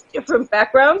such different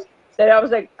backgrounds, that I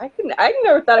was like, I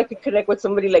never thought I could connect with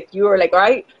somebody like you, or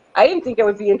I didn't think I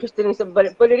would be interested in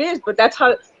something, but it is. But that's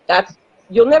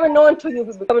you'll never know until you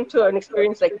come into an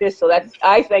experience like this. So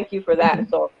I thank you for that.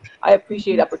 So I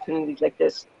appreciate opportunities like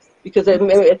this, because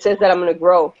it says that I'm going to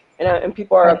grow, and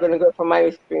people are going to grow from my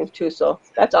experience too. So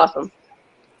that's awesome.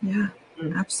 Yeah,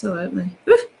 absolutely.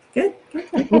 Good.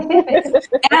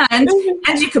 and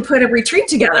you could put a retreat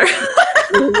together.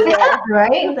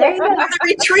 Right? There you go. The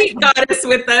retreat goddess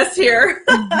with us here.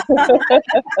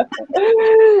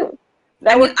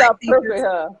 That worked out perfect,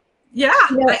 huh? Yeah.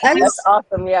 That's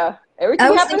awesome. Yeah.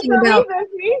 Everything happens for a reason.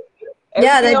 See?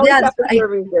 Everything always happens for a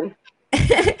reason.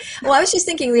 Well, I was just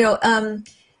thinking, you know,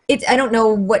 I don't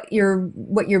know what your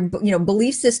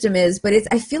belief system is, but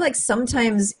I feel like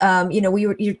sometimes, you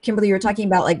know, Kimberly, you were talking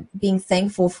about like being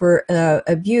thankful for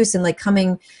abuse, and like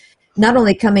not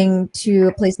only coming to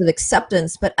a place of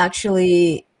acceptance, but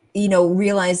actually, you know,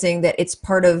 realizing that it's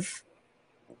part of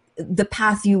the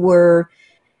path you were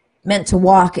meant to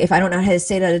walk, if I don't know how to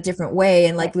say that a different way.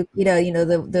 And like Lupita, you know,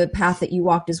 the path that you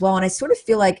walked as well. And I sort of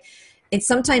feel like it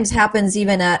sometimes happens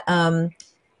even at,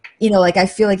 you know, like I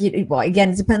feel like, well, again,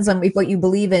 it depends on what you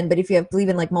believe in, but if you believe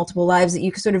in like multiple lives, that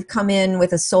you sort of come in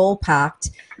with a soul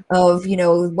pact of, you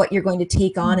know, what you're going to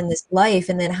take on in this life,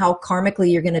 and then how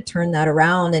karmically you're going to turn that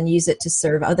around and use it to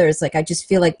serve others. Like, I just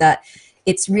feel like that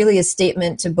it's really a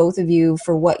statement to both of you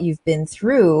for what you've been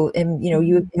through. And, you know,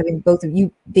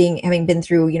 having been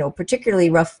through, you know,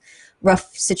 particularly rough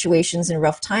situations and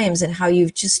rough times, and how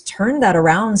you've just turned that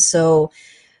around. So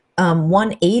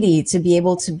 180 to be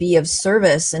able to be of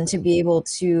service, and to be able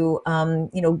to,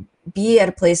 you know, be at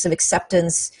a place of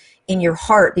acceptance in your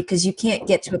heart, because you can't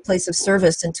get to a place of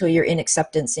service until you're in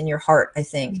acceptance in your heart, I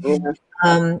think. You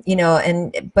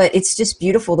know, but it's just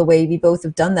beautiful the way we both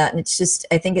have done that. And it's just,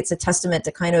 I think it's a testament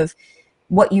to kind of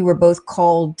what you were both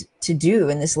called to do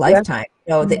in this lifetime,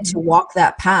 you know, that to walk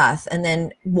that path, and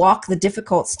then walk the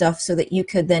difficult stuff, so that you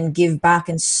could then give back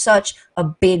in such a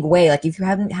big way. Like, if you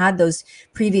hadn't had those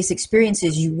previous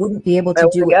experiences, you wouldn't be able to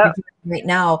do what you're doing right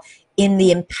now in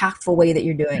the impactful way that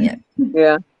you're doing it.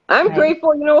 Yeah. I'm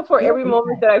grateful, you know, for every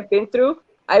moment that I've been through.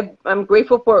 I'm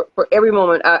grateful for every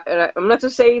moment. And I'm not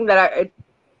just saying that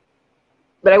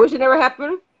I wish it never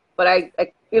happened, but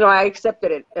I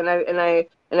accepted it, and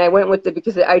I went with it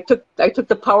because I took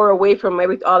the power away from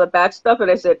all the bad stuff, and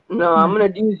I said, no, I'm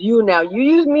gonna use you now. You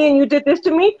used me and you did this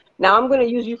to me. Now I'm gonna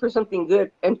use you for something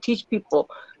good and teach people.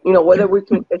 Whether we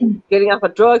can getting off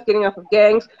of drugs, getting off of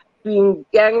gangs, being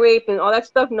gang raped and all that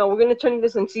stuff. No, we're gonna turn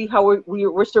this and see how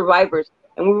we're survivors,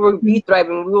 and we will be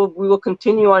thriving. We will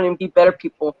continue on and be better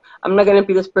people. I'm not gonna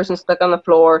be this person stuck on the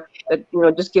floor that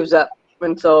just gives up.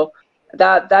 And so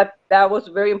that was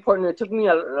very important. It took me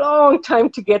a long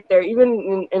time to get there.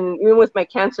 Even even with my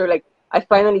cancer, like I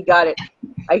finally got it.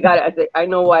 I got it. I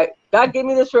know why God gave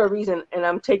me this for a reason, and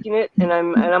I'm taking it, and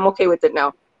I'm okay with it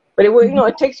now. But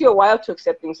it takes you a while to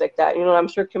accept things like that. I'm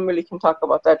sure Kimberly can talk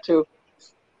about that too.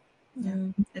 Yeah,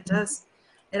 it does.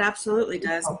 It absolutely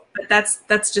does. But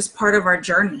that's just part of our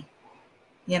journey.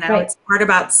 Right. It's part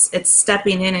about it's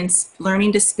stepping in and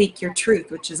learning to speak your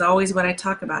truth, which is always what I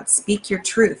talk about. Speak your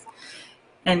truth,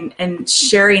 and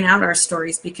sharing out our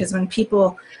stories, because when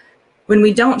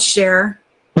we don't share,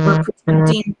 we're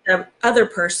presenting the other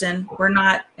person. We're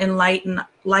not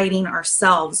enlightening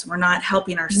ourselves. We're not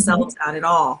helping ourselves out at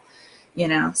all.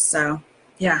 So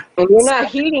yeah. And you're not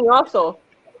healing also.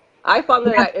 I found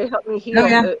that it helped me heal. Oh,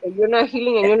 yeah. You're not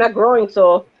healing and you're not growing,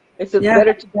 so it's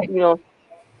better to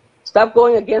stop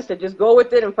going against it. Just go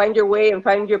with it and find your way and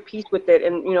find your peace with it.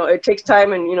 And it takes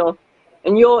time, and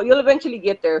and you'll eventually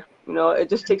get there. It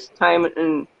just takes time,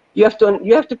 and you have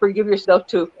to forgive yourself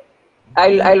too.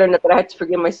 I learned that I had to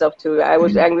forgive myself too. I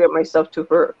was angry at myself too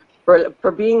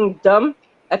for being dumb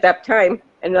at that time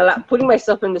and putting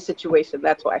myself in the situation.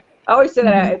 That's why I always say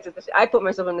that I put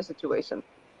myself in the situation.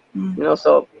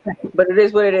 So, but it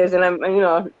is what it is,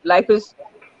 and life is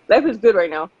good right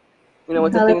now.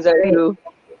 With the things that I do.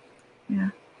 Yeah.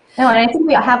 No, and I think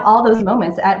we have all those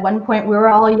moments. At one point, we were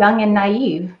all young and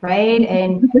naive, right?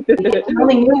 And we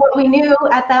only knew what we knew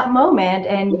at that moment.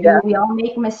 And we all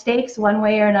make mistakes one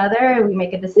way or another. We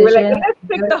make a decision. We're like, let's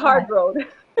pick the hard road.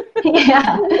 But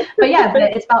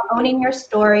it's about owning your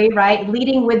story, right?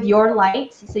 Leading with your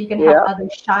light, so you can have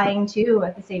others shine too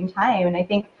at the same time. And I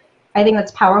think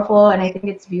that's powerful, and I think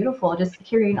it's beautiful, just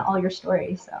hearing all your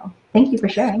stories. So thank you for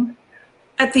sharing.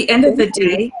 At the end of the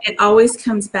day, it always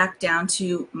comes back down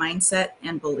to mindset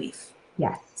and belief.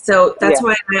 Yes. So that's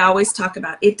why I always talk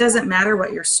about it doesn't matter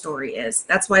what your story is.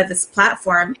 That's why this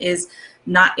platform is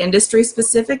not industry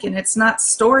specific and it's not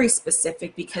story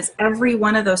specific, because every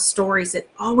one of those stories, it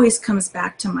always comes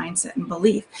back to mindset and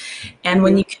belief. And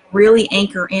when you can really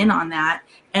anchor in on that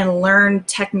and learn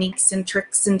techniques and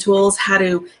tricks and tools, how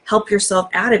to help yourself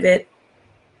out of it,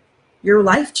 your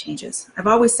life changes. I've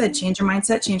always said, change your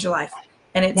mindset, change your life.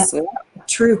 And it's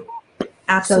true.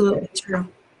 Absolutely true.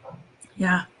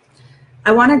 Yeah.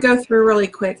 I want to go through really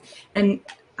quick, and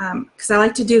because I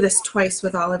like to do this twice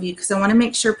with all of you, because I want to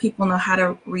make sure people know how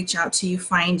to reach out to you,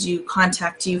 find you,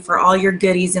 contact you for all your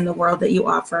goodies in the world that you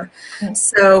offer.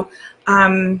 So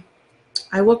I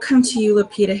will come to you,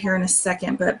 Lupita, here in a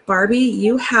second. But Barbie,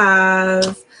 you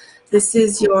have, this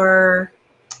is your...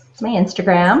 It's my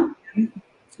Instagram. So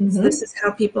this is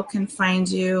how people can find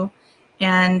you.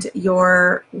 And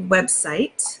your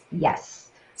website.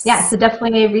 Yes. Yeah, so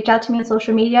definitely reach out to me on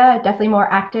social media. Definitely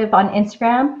more active on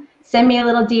Instagram. Send me a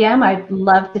little DM. I'd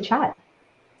love to chat.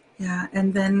 Yeah,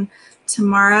 and then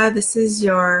Tamara, this is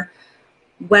your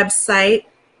website.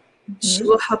 She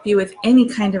will help you with any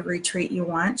kind of retreat you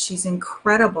want. She's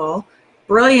incredible,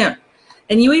 brilliant.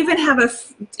 And you even have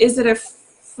is it a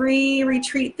free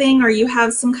retreat thing, or you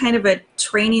have some kind of a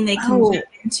training they can get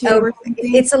into or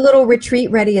something? It's a little retreat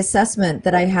ready assessment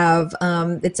that I have.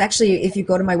 It's actually, if you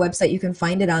go to my website, you can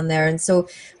find it on there. And so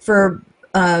for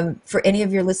any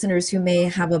of your listeners who may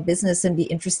have a business and be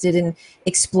interested in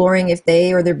exploring if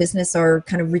they or their business are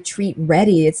kind of retreat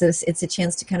ready, it's a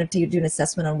chance to kind of do an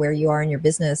assessment on where you are in your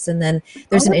business. And then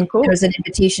there's there's an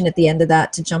invitation at the end of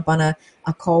that to jump on a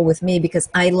call with me, because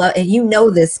I love, and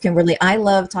this, Kimberly, I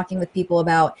love talking with people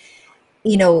about,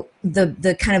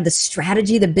 the kind of the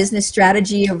strategy, the business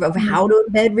strategy of how to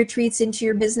embed retreats into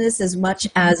your business, as much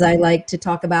as I like to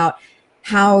talk about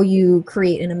how you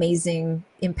create an amazing,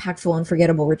 impactful,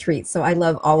 unforgettable retreat. So I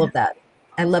love all of that.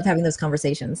 I love having those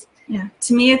conversations. Yeah,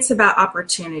 to me, it's about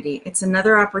opportunity. It's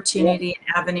another opportunity,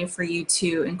 an avenue for you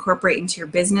to incorporate into your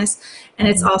business. And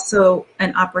it's also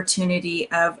an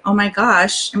opportunity of, oh my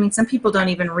gosh, I mean, some people don't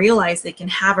even realize they can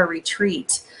have a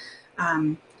retreat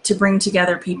to bring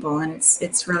together people. And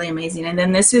it's really amazing. And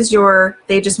then this is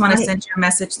they just want to send you a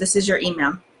message. This is your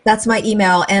email. That's my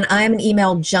email, and I'm an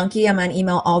email junkie. I'm on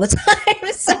email all the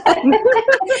time. So,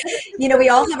 we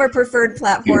all have our preferred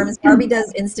platforms. Barbie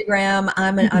does Instagram.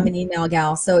 I'm an email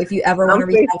gal. So if you ever want to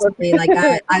reach out to me, like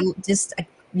I just,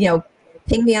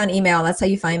 ping me on email. That's how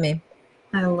you find me.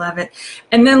 I love it.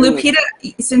 And then Lupita,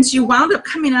 since you wound up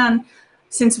coming on,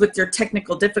 since with your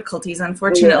technical difficulties,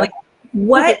 unfortunately,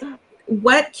 what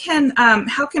can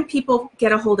how can people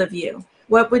get a hold of you?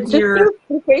 What would Just your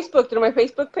through Facebook, through my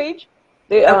Facebook page,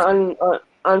 they on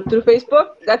through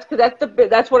Facebook.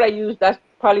 That's what I use. That's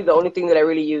probably the only thing that I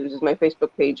really use is my Facebook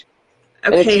page.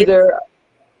 And it's okay? either,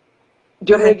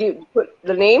 do you want me to put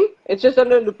the name? It's just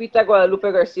under Lupita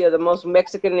Guadalupe Garcia, the most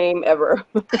Mexican name ever.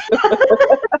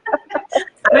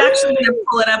 I'm actually going to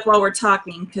pull it up while we're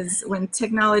talking because when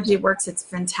technology works, it's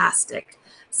fantastic.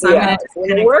 So I'm going to just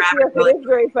kind of grab it. It is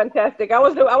very fantastic. I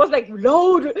was like,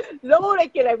 load. I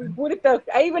rebooted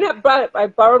I even I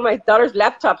borrowed my daughter's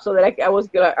laptop so that I was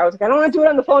like, I don't want to do it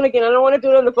on the phone again. And then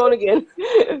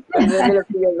it'll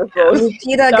be on the phone.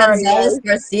 Lupita Gonzalez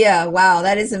Garcia. Wow,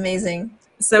 that is amazing.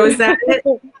 So is that it?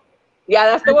 Yeah,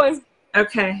 that's the one.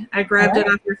 Okay, I grabbed it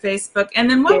off your Facebook. And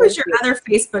then what was your other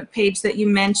Facebook page that you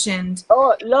mentioned?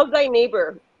 Oh, Love Thy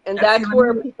Neighbor. And that's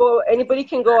where anybody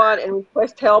can go on and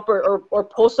request help or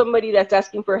post somebody that's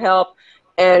asking for help.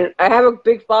 And I have a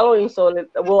big following, so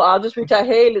I'll just reach out,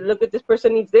 hey, look at this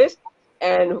person needs this.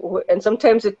 And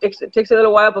sometimes it takes a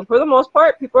little while, but for the most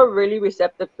part, people are really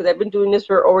receptive because I've been doing this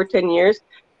for over 10 years.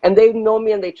 And they know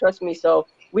me and they trust me. So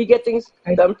we get things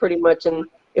done pretty much. And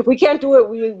if we can't do it,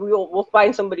 we'll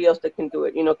find somebody else that can do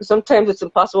it, because sometimes it's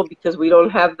impossible because we don't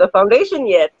have the foundation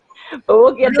yet, but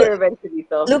we'll get there eventually.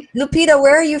 So Lupita,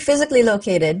 where are you physically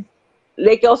located?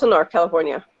 Lake Elsinore,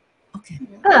 California. Okay.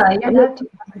 Oh, you're not too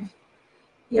far.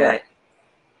 Yeah.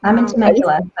 I'm in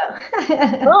Temecula, so.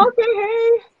 Oh, okay,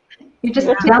 hey. You're just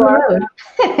down the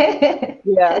road.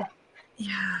 Yeah.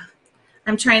 Yeah.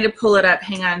 I'm trying to pull it up.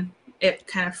 Hang on. It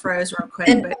kind of froze real quick.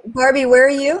 And But Barbie, where are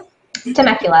you?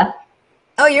 Temecula.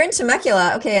 Oh, you're in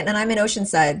Temecula. Okay, and I'm in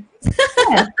Oceanside.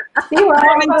 Yeah. See what?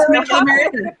 I'm in Temecula,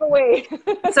 Maryland. Away.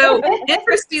 So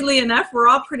interestingly enough, we're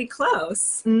all pretty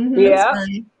close. Mhm. Yeah.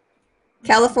 Fun.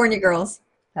 California girls.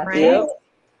 That's Right? right.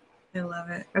 I love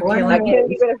it. Born Okay, and I let me, can't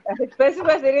leave it. As expensive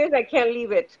as it is, I can't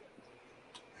leave it.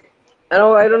 I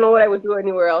don't know what I would do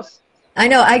anywhere else. I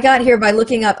know. I got here by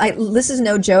looking up. This is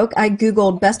no joke. I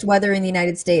Googled best weather in the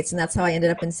United States, and that's how I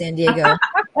ended up in San Diego.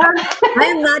 I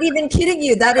am not even kidding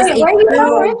you. That is Wait, where are you a from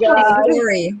true originally?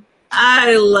 story.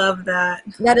 I love that.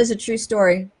 That is a true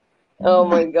story. Oh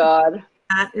my God.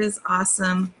 That is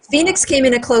awesome. Phoenix came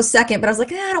in a close second, but I was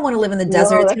like, I don't want to live in the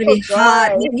desert. It's that's going to be so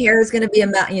hot. dry. My hair is going to be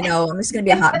I'm just going to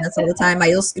be a hot mess all the time.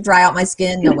 I'll dry out my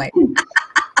skin. No way.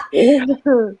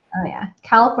 Oh yeah,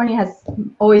 California has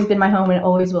always been my home and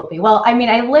always will be. Well, I mean,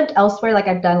 I lived elsewhere, like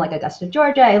I've done like Augusta,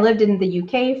 Georgia. I lived in the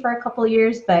UK for a couple of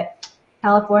years, but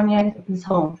California is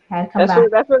home. I had to come back.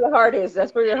 That's where the heart is.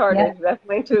 That's where your heart is. That's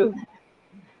mine too.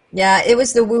 Yeah, it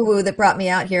was the woo-woo that brought me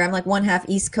out here. I'm like one half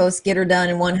East Coast get her done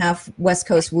and one half West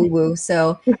Coast woo-woo.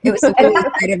 So it was the woo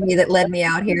side of me that led me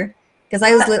out here. Because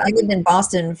I lived in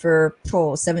Boston for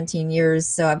 17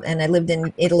 years, and I lived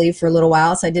in Italy for a little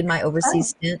while, so I did my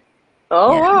overseas stint.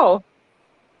 Oh, Yeah. wow.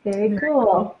 Very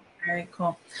cool. Very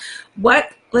cool.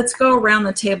 Let's go around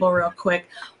the table real quick.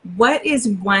 What is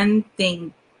one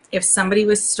thing, if somebody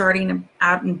was starting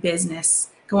out in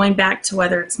business, going back to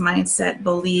whether it's mindset,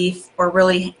 belief, or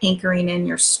really anchoring in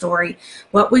your story,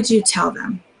 what would you tell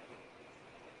them?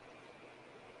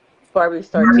 Barbie,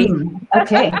 start.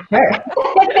 Okay, sure.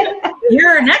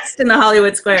 You're next in the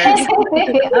Hollywood Squares.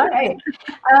 All right.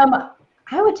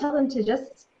 I would tell them to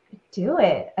just do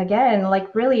it. Again,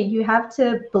 like really, you have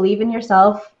to believe in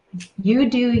yourself. You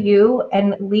do you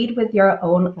and lead with your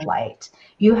own light.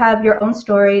 You have your own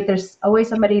story. There's always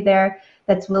somebody there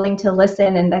that's willing to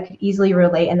listen and that could easily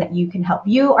relate and that you can help.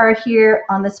 You are here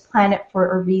on this planet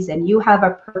for a reason. You have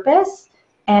a purpose,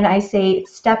 and I say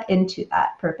step into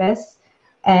that purpose,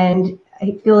 and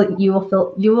I feel you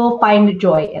will find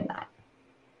joy in that.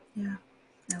 Yeah,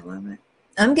 I love it.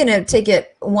 I'm going to take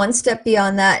it one step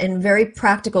beyond that and very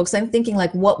practical, because I'm thinking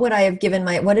like, what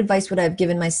advice would I have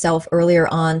given myself earlier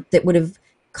on that would have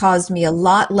caused me a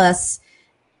lot less,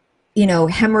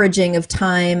 hemorrhaging of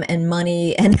time and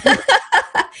money and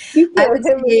I would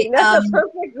say, That's a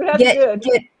perfect. That's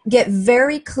good. get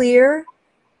very clear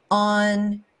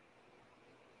on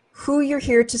who you're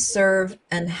here to serve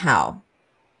and how.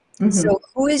 Mhm. So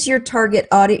who is your target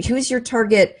audience? Who's your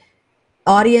target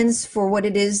audience for what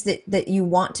it is that you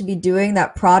want to be doing,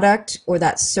 that product or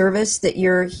that service that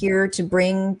you're here to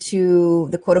bring to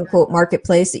the quote unquote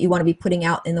marketplace that you want to be putting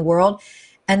out in the world?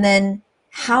 And then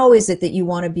how is it that you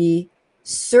want to be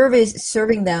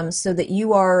serving them so that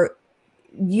you are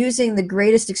using the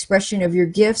greatest expression of your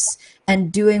gifts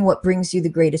and doing what brings you the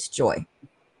greatest joy?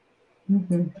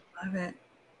 Mhm. Love it.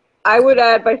 I would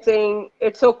add by saying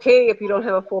it's okay if you don't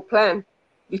have a full plan,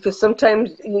 because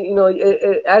sometimes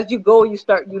as you go, you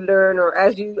learn, or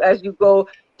as you go,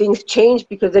 things change,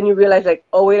 because then you realize like,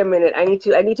 oh, wait a minute, I need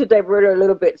to divert it a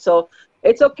little bit. So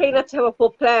it's okay not to have a full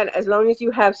plan as long as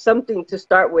you have something to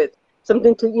start with,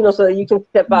 something to so that you can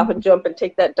step off and jump and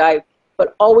take that dive.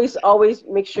 But always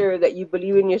make sure that you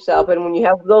believe in yourself, and when you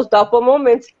have those doubtful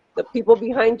moments, the people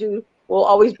behind you will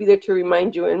always be there to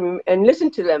remind you, and listen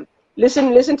to them.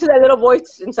 Listen to that little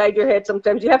voice inside your head.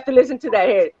 Sometimes you have to listen to that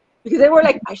head, because they were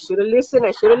like, I should have listened.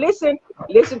 Listen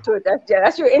to it.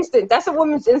 That's your instinct. That's a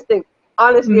woman's instinct.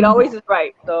 Honestly, it always is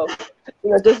right. So,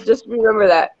 just remember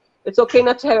that. It's okay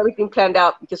not to have everything planned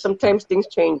out, because sometimes things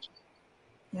change.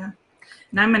 Yeah.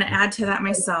 And I'm going to add to that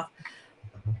myself.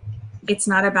 It's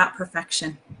not about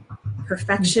perfection.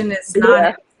 Perfection is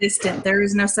not existent. There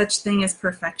is no such thing as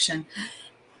perfection.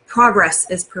 Progress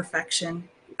is perfection.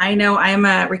 I know I'm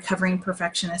a recovering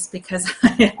perfectionist, because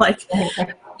I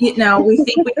we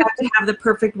think we have to have the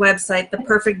perfect website, the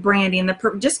perfect branding,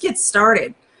 just get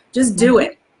started. Just do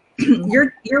it.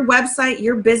 Your website,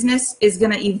 your business is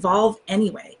going to evolve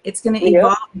anyway. It's going to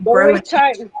evolve and grow.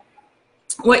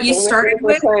 What you started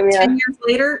with 10 years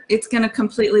later, it's going to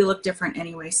completely look different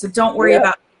anyway. So don't worry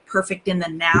about perfect in the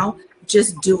now.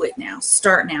 Just do it now.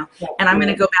 Start now. And I'm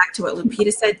going to go back to what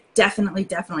Lupita said.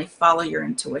 Definitely follow your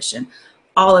intuition.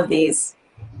 All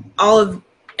of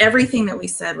everything that we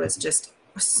said was just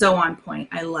so on point.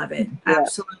 I love it.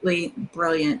 Absolutely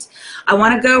brilliant. I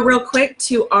want to go real quick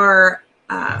to our,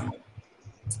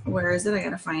 where is it? I got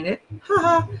to find it.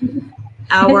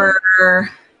 Our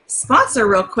sponsor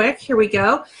real quick. Here we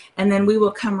go. And then we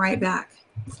will come right back.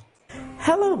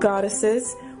 Hello,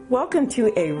 goddesses. Welcome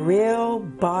to a Real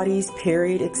Bodies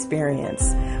Period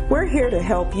experience. We're here to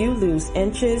help you lose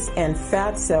inches and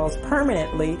fat cells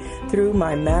permanently through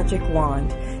my magic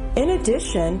wand. In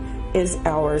addition is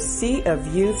our Sea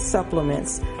of Youth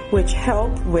supplements, which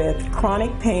help with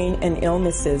chronic pain and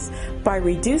illnesses by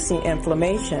reducing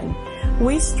inflammation.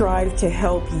 We strive to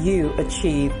help you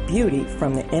achieve beauty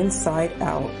from the inside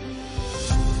out.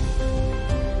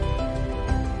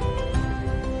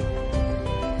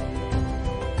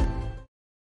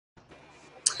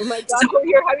 Oh my God, we're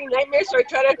here having nightmares, so I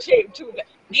try to shave too.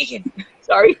 Megan,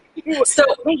 sorry. So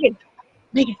Megan.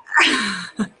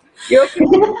 You're okay?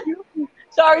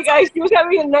 Sorry, guys. She was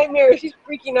having a nightmare. She's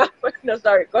freaking out. No,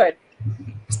 sorry. Go ahead.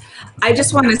 I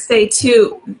just want to say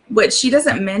too, what she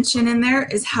doesn't mention in there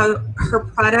is how her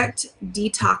product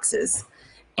detoxes,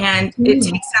 and it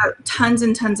takes out tons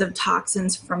and tons of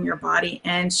toxins from your body.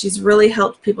 And she's really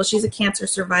helped people. She's a cancer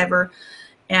survivor,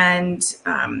 and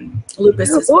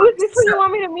lupus as well. Oh, is this who you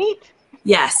want me to meet?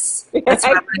 Yes, that's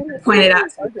what I pointed out.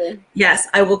 Okay. Yes,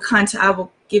 I will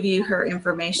give you her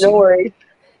information. No worries.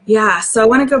 Yeah, so I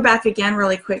want to go back again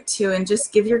really quick too, and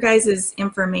just give your guys'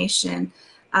 information.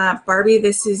 Barbie,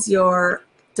 this is your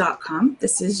 .com.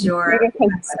 This is your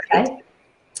website.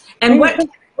 And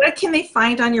what can they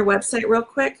find on your website real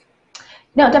quick?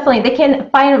 No, definitely. They can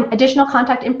find additional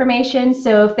contact information.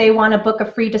 So if they want to book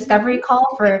a free discovery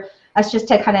call for us just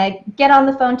to kind of get on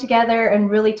the phone together and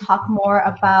really talk more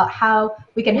about how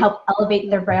we can help elevate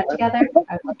their brand together,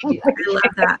 I would love to do that. I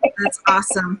love that. That's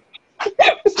awesome.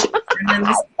 And then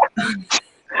this,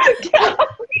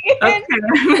 okay.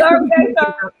 Sorry.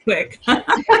 Quick.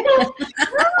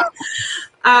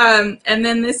 And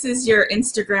then this is your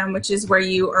Instagram, which is where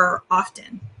you are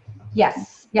often.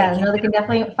 Yes. Yeah, no, they can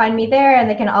definitely find me there, and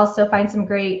they can also find some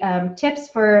great tips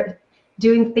for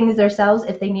doing things themselves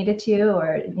if they needed to,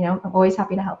 or, I'm always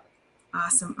happy to help.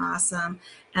 Awesome.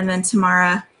 And then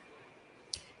Tamara.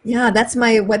 Yeah, that's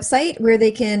my website where they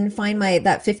can find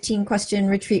that 15-question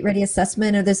retreat ready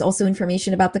assessment. And there's also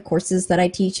information about the courses that I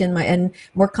teach and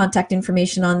more contact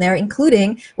information on there,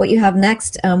 including what you have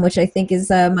next, which I think is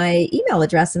my email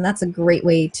address. And that's a great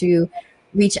way to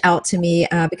reach out to me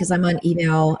because I'm on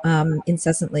email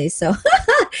incessantly. So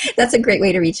that's a great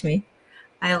way to reach me.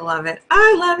 I love it.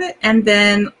 And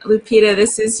then Lupita,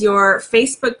 this is your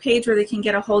Facebook page where they can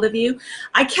get a hold of you.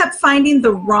 I kept finding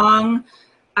the wrong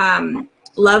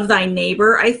Love Thy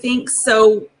Neighbor, I think.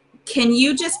 So can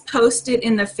you just post it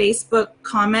in the Facebook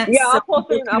comments? Yeah, I'll post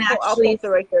it. I'll post it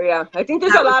right there. Yeah, I think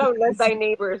there's a lot of Love Thy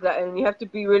Neighbors, and you have to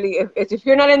be really. If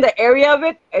you're not in the area of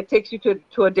it, it takes you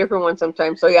to a different one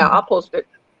sometimes. So yeah, I'll post it.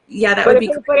 Yeah, that would be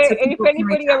great. But if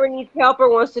anybody ever needs help or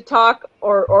wants to talk,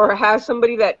 or has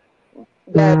somebody that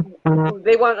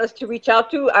they want us to reach out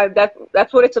to,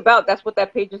 that's what it's about. That's what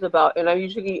that page is about. And I'm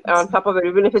usually on top of it,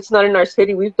 even if it's not in our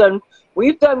city. We've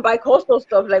done bi-coastal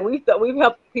stuff. Like we've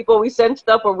helped people. We send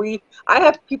stuff, or I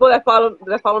have people that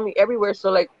follow me everywhere. So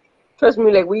like trust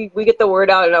me, like we get the word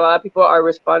out, and a lot of people are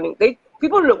responding.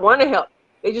 People want to help.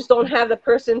 They just don't have the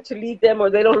person to lead them,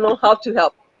 or they don't know how to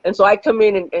help. And so I come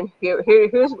in and here's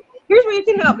where you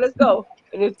can help. Let's go.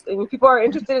 And if people are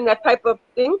interested in that type of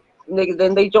thing,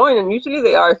 then they join, and usually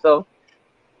they are. So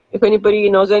if anybody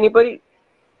knows anybody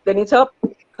that needs help,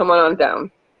 come on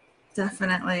down.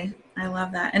 Definitely. I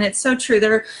love that. And it's so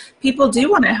true. People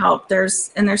do want to help.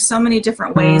 There's so many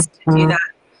different ways to do that.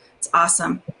 It's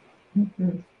awesome.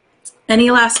 Mm-hmm.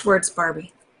 Any last words,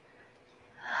 Barbie?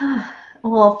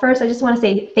 Well, first, I just want to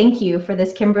say thank you for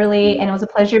this, Kimberly, and it was a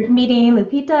pleasure meeting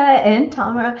Lupita and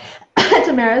Tamara,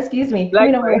 excuse me,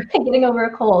 getting over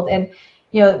a cold. And,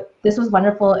 this was a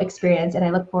wonderful experience, and I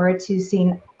look forward to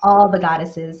seeing all the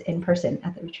goddesses in person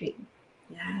at the retreat.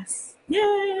 Yes.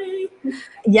 Yay!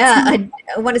 Yeah,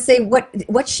 I want to say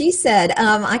what she said.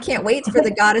 I can't wait for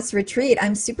the Goddess Retreat.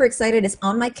 I'm super excited. It's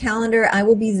on my calendar. I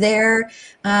will be there.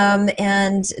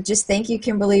 And just thank you,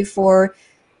 Kimberly, for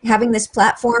having this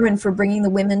platform and for bringing the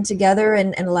women together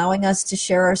and allowing us to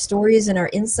share our stories and our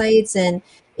insights. And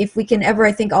if we can ever,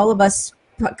 I think all of us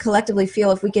collectively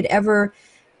feel if we could ever,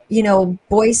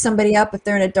 buoy somebody up if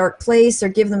they're in a dark place or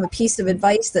give them a piece of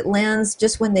advice that lands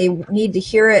just when they need to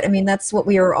hear it. I mean, that's what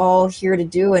we are all here to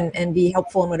do and be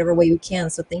helpful in whatever way we can.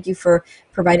 So thank you for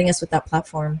providing us with that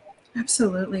platform.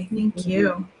 Absolutely. Thank you.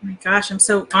 Oh my gosh, I'm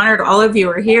so honored all of you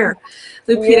are here.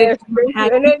 Lupita, yes,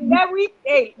 and then that week,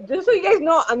 hey, just so you guys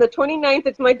know, on the 29th,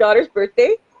 it's my daughter's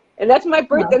birthday. And that's my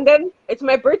birthday. And then it's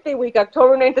my birthday week.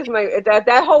 October 9th is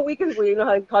that whole week is,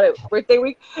 how you call it, birthday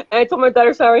week. And I told my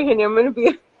daughter, sorry, honey, I'm going to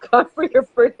be gone for your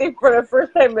birthday for the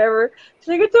first time ever. She's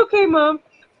like, it's okay, Mom.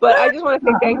 But I just want to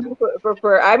say thank you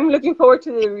for I'm looking forward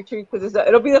to the retreat because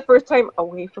it'll be the first time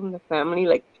away from the family.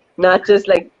 Like, not just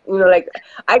like,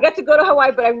 I got to go to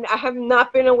Hawaii, but I have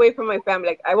not been away from my family.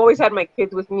 Like, I've always had my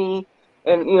kids with me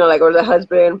and, or the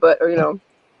husband, but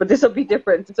this will be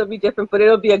different. This will be different, but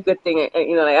it'll be a good thing.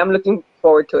 I'm looking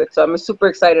forward to it. So I'm super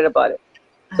excited about it.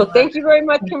 So thank you very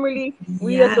much, Kimberly.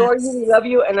 We adore you. We love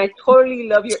you. And I totally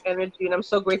love your energy. And I'm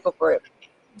so grateful for it.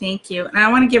 Thank you. And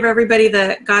I want to give everybody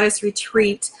the Goddess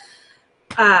Retreat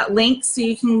link so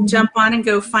you can jump on and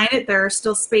go find it. There are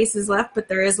still spaces left, but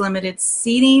there is limited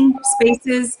seating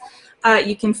spaces.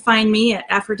 You can find me at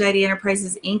Aphrodite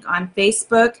Enterprises Inc. on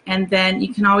Facebook, and then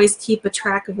you can always keep a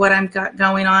track of what I've got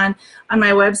going on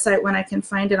my website when I can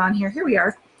find it on here. Here we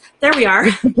are. There we are,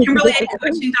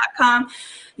 KimberlyACoaching.com.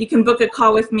 You can book a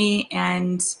call with me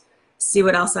and see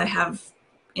what else I have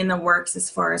in the works as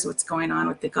far as what's going on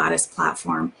with the Goddess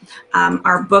platform.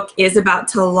 Our book is about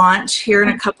to launch here in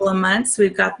a couple of months.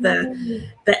 We've got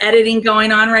the editing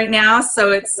going on right now,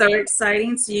 so it's so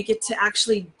exciting. So you get to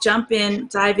actually jump in,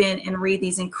 dive in, and read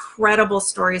these incredible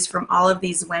stories from all of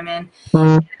these women.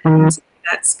 And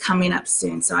that's coming up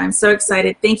soon. So I'm so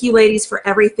excited. Thank you, ladies, for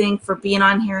everything, for being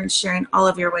on here and sharing all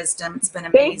of your wisdom. It's been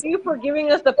amazing. Thank you for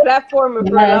giving us the platform and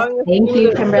for allowing us to do this. Thank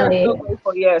you, Kimberly.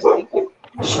 Yes, thank you.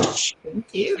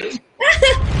 Thank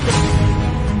you.